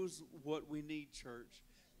knows what we need, church.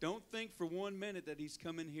 Don't think for 1 minute that he's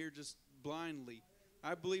coming here just blindly.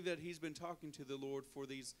 I believe that he's been talking to the Lord for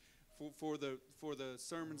the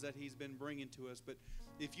sermons that he's been bringing to us. But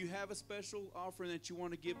if you have a special offering that you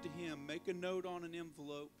want to give to him, make a note on an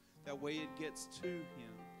envelope. That way it gets to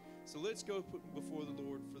him. So let's go before the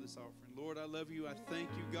Lord for this offering. Lord, I love you. I thank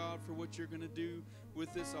you, God, for what you're going to do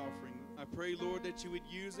with this offering. I pray, Lord, that you would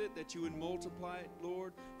use it, that you would multiply it,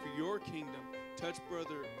 Lord, for your kingdom. Touch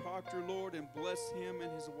Brother Proctor, Lord, and bless him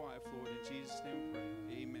and his wife, Lord. In Jesus' name we pray.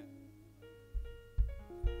 Amen.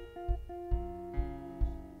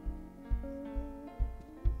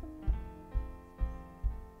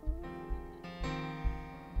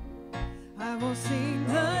 I will sing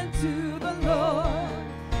unto the Lord,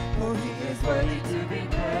 for he is worthy to be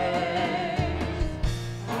praised.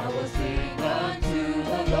 I will sing unto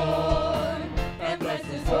the Lord and bless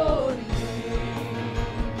his holy name.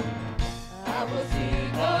 I will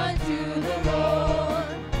sing unto the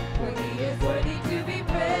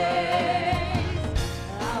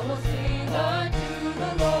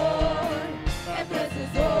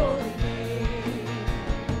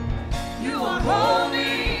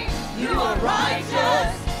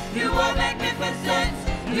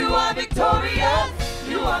victorious,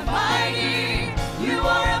 you are mighty, you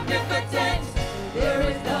are omnipotent. There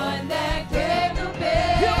is none that can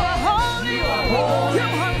compare. You are holy, you are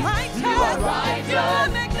righteous, you are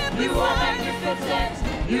magnificent, you are magnificent.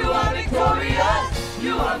 You are victorious,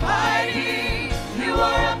 you are mighty, you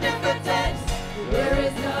are omnipotent. There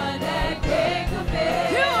is none that can compare.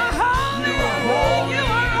 You are holy, you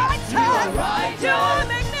are righteous, you are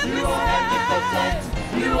magnificent,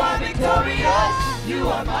 you are victorious, you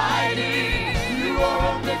are mighty, you are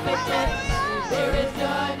omnipotent. There is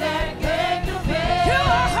none that can compare. You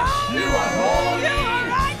are holy,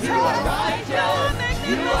 you are righteous,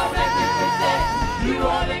 you are magnificent, you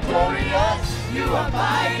are victorious, you are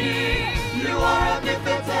mighty, you are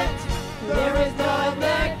omnipotent. There is none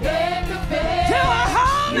that can compare. You are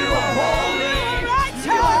holy,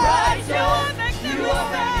 you are righteous, you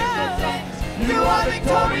are magnificent, you are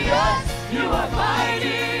victorious, you are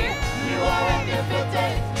mighty, you are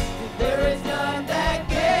omnipotent. There is none that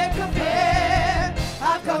can compare.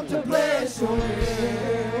 I've come to bless your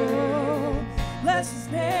name. Bless his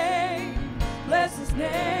name, bless his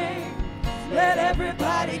name. Let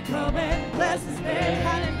everybody come and bless his name.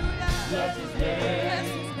 Hallelujah. Bless his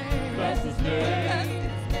name, bless his name.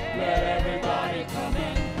 Let everybody come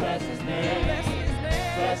and bless his name.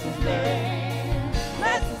 Bless his name,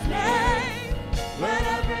 bless his name. Let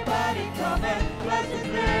everybody come and bless his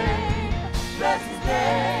name. Bless his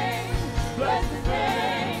name, bless his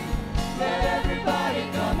name. Let everybody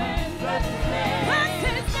come and bless his name. Bless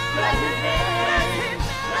his name,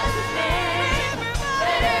 bless his name.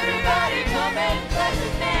 Let everybody come and bless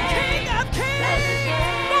his name. King of kings, bless his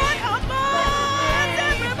name. Lord of lords,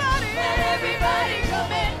 everybody. Let everybody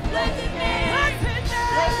come and bless his name.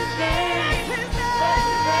 Bless his name, bless his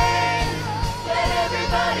name. Let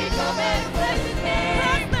everybody come and bless his name.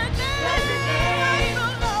 Bless his name, bless his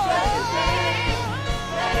name.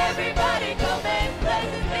 Let everybody come and bless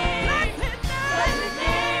his name. Bless his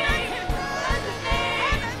name, bless his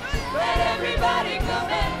name. Let everybody come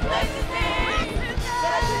and bless his name.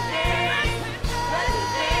 Bless his name, bless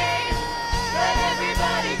his name. Let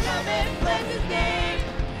everybody come and bless his name.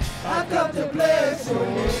 I've come to bless your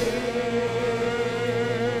name.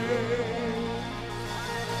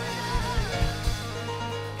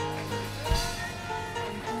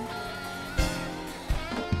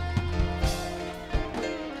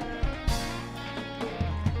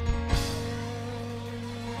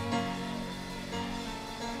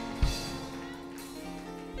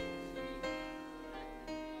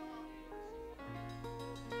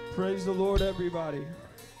 Praise the Lord, everybody.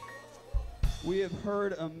 We have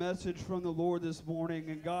heard a message from the Lord this morning,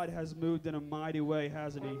 and God has moved in a mighty way,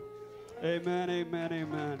 hasn't he? Amen, amen,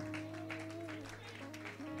 amen.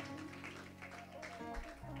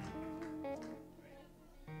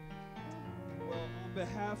 Well, on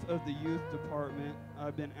behalf of the youth department,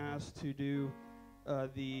 I've been asked to do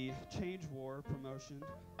the Change War promotion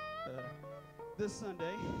this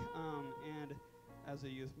Sunday, and as a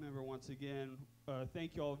youth member, once again,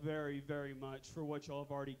 thank you all very, very much for what you all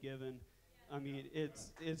have already given. I mean,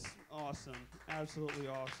 it's awesome, absolutely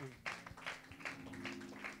awesome.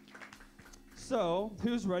 So,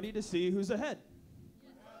 who's ready to see who's ahead?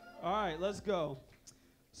 All right, let's go.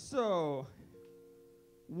 So,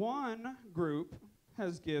 one group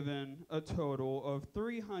has given a total of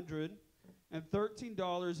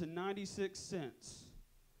 $313.96,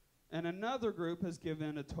 and another group has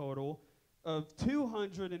given a total of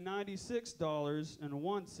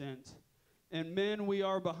 $296.01. And men, we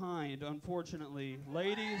are behind, unfortunately.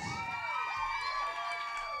 Ladies,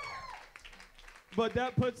 but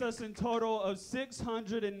that puts us in total of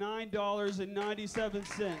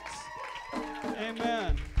 $609.97.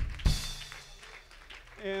 Amen.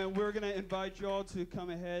 And we're going to invite you all to come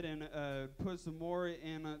ahead and put some more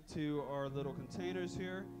into our little containers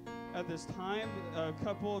here. At this time, a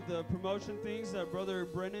couple of the promotion things that Brother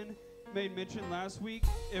Brennan made mention last week.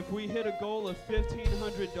 If we hit a goal of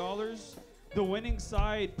 $1,500, the winning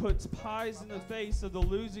side puts pies in the face of the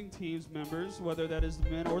losing team's members, whether that is the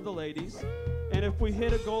men or the ladies. And if we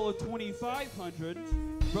hit a goal of $2,500,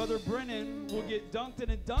 Brother Brennan will get dunked in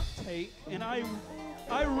a dunk tank, and I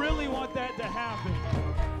really want that to happen.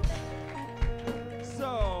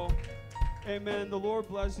 So, amen. The Lord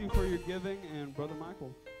bless you for your giving, and Brother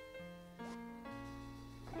Michael.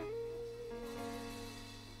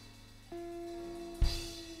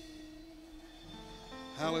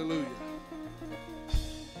 Hallelujah.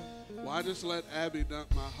 Well, I just let Abby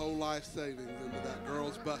dunk my whole life savings into that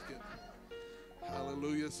girl's bucket.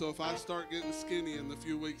 Hallelujah. So if I start getting skinny in the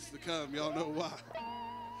few weeks to come, y'all know why.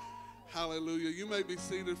 Hallelujah. You may be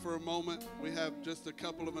seated for a moment. We have just a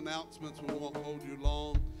couple of announcements. We won't hold you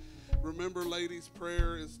long. Remember, ladies'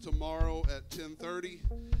 prayer is tomorrow at 10:30.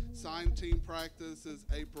 Sign team practice is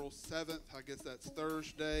April 7th. I guess that's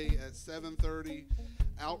Thursday at 7:30.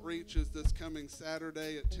 Outreach is this coming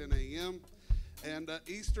Saturday at 10 a.m. And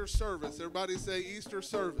Easter service, everybody say Easter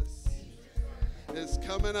service, is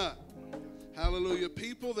coming up. Hallelujah.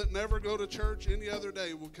 People that never go to church any other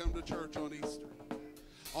day will come to church on Easter.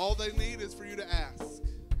 All they need is for you to ask.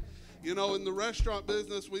 You know, in the restaurant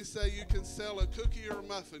business, we say you can sell a cookie or a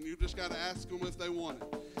muffin. You just got to ask them if they want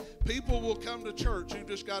it. People will come to church. You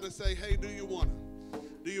just got to say, hey, do you want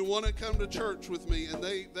it? Do you want to come to church with me? And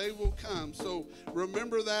they will come. So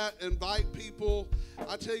remember that. Invite people.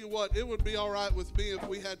 I tell you what, it would be all right with me if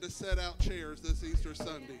we had to set out chairs this Easter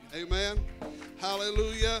Sunday. Amen.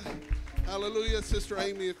 Hallelujah. Hallelujah. Sister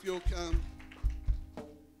Amy, if you'll come.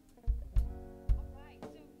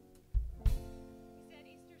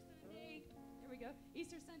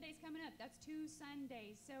 Easter Sunday's coming up. That's 2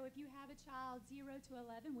 Sundays. So if you have a child 0 to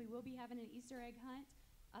 11, we will be having an Easter egg hunt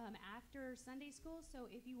after Sunday school. So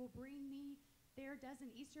if you will bring me their dozen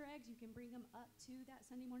Easter eggs, you can bring them up to that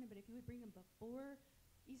Sunday morning. But if you would bring them before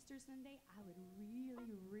Easter Sunday, I would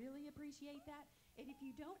really, really appreciate that. And if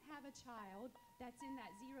you don't have a child that's in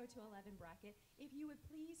that 0 to 11 bracket, if you would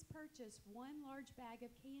please purchase 1 large bag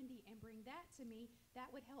of candy and bring that to me,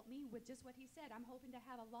 that would help me with just what he said. I'm hoping to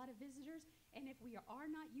have a lot of visitors, and if we are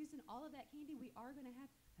not using all of that candy, we are going to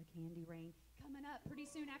have a candy rain coming up pretty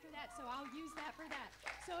soon after that, so I'll use that for that.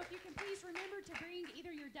 So if you can please remember to bring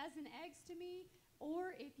either your dozen eggs to me,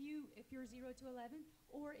 or if you're 0 to 11,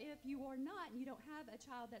 or if you are not and you don't have a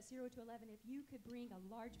child that's 0 to 11, if you could bring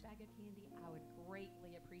a large bag of candy, I would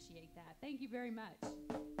greatly appreciate that. Thank you very much.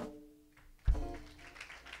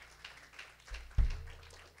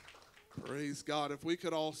 Praise God. If we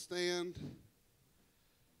could all stand.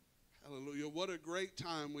 Hallelujah. What a great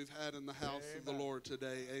time we've had in the house of the Lord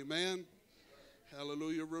today. Amen.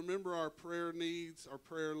 Hallelujah. Remember our prayer needs, our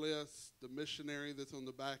prayer list, the missionary that's on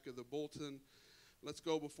the back of the bulletin. Let's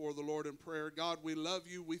go before the Lord in prayer. God, we love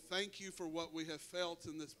you. We thank you for what we have felt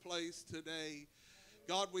in this place today.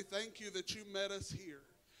 God, we thank you that you met us here.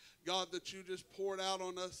 God, that you just poured out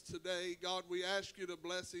on us today. God, we ask you to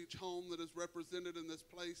bless each home that is represented in this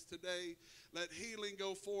place today. Let healing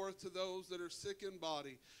go forth to those that are sick in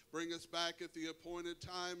body. Bring us back at the appointed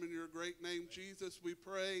time. In your great name, Jesus, we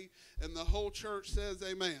pray. And the whole church says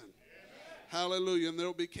amen. Hallelujah. And there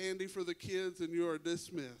will be candy for the kids, and you are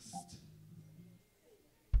dismissed.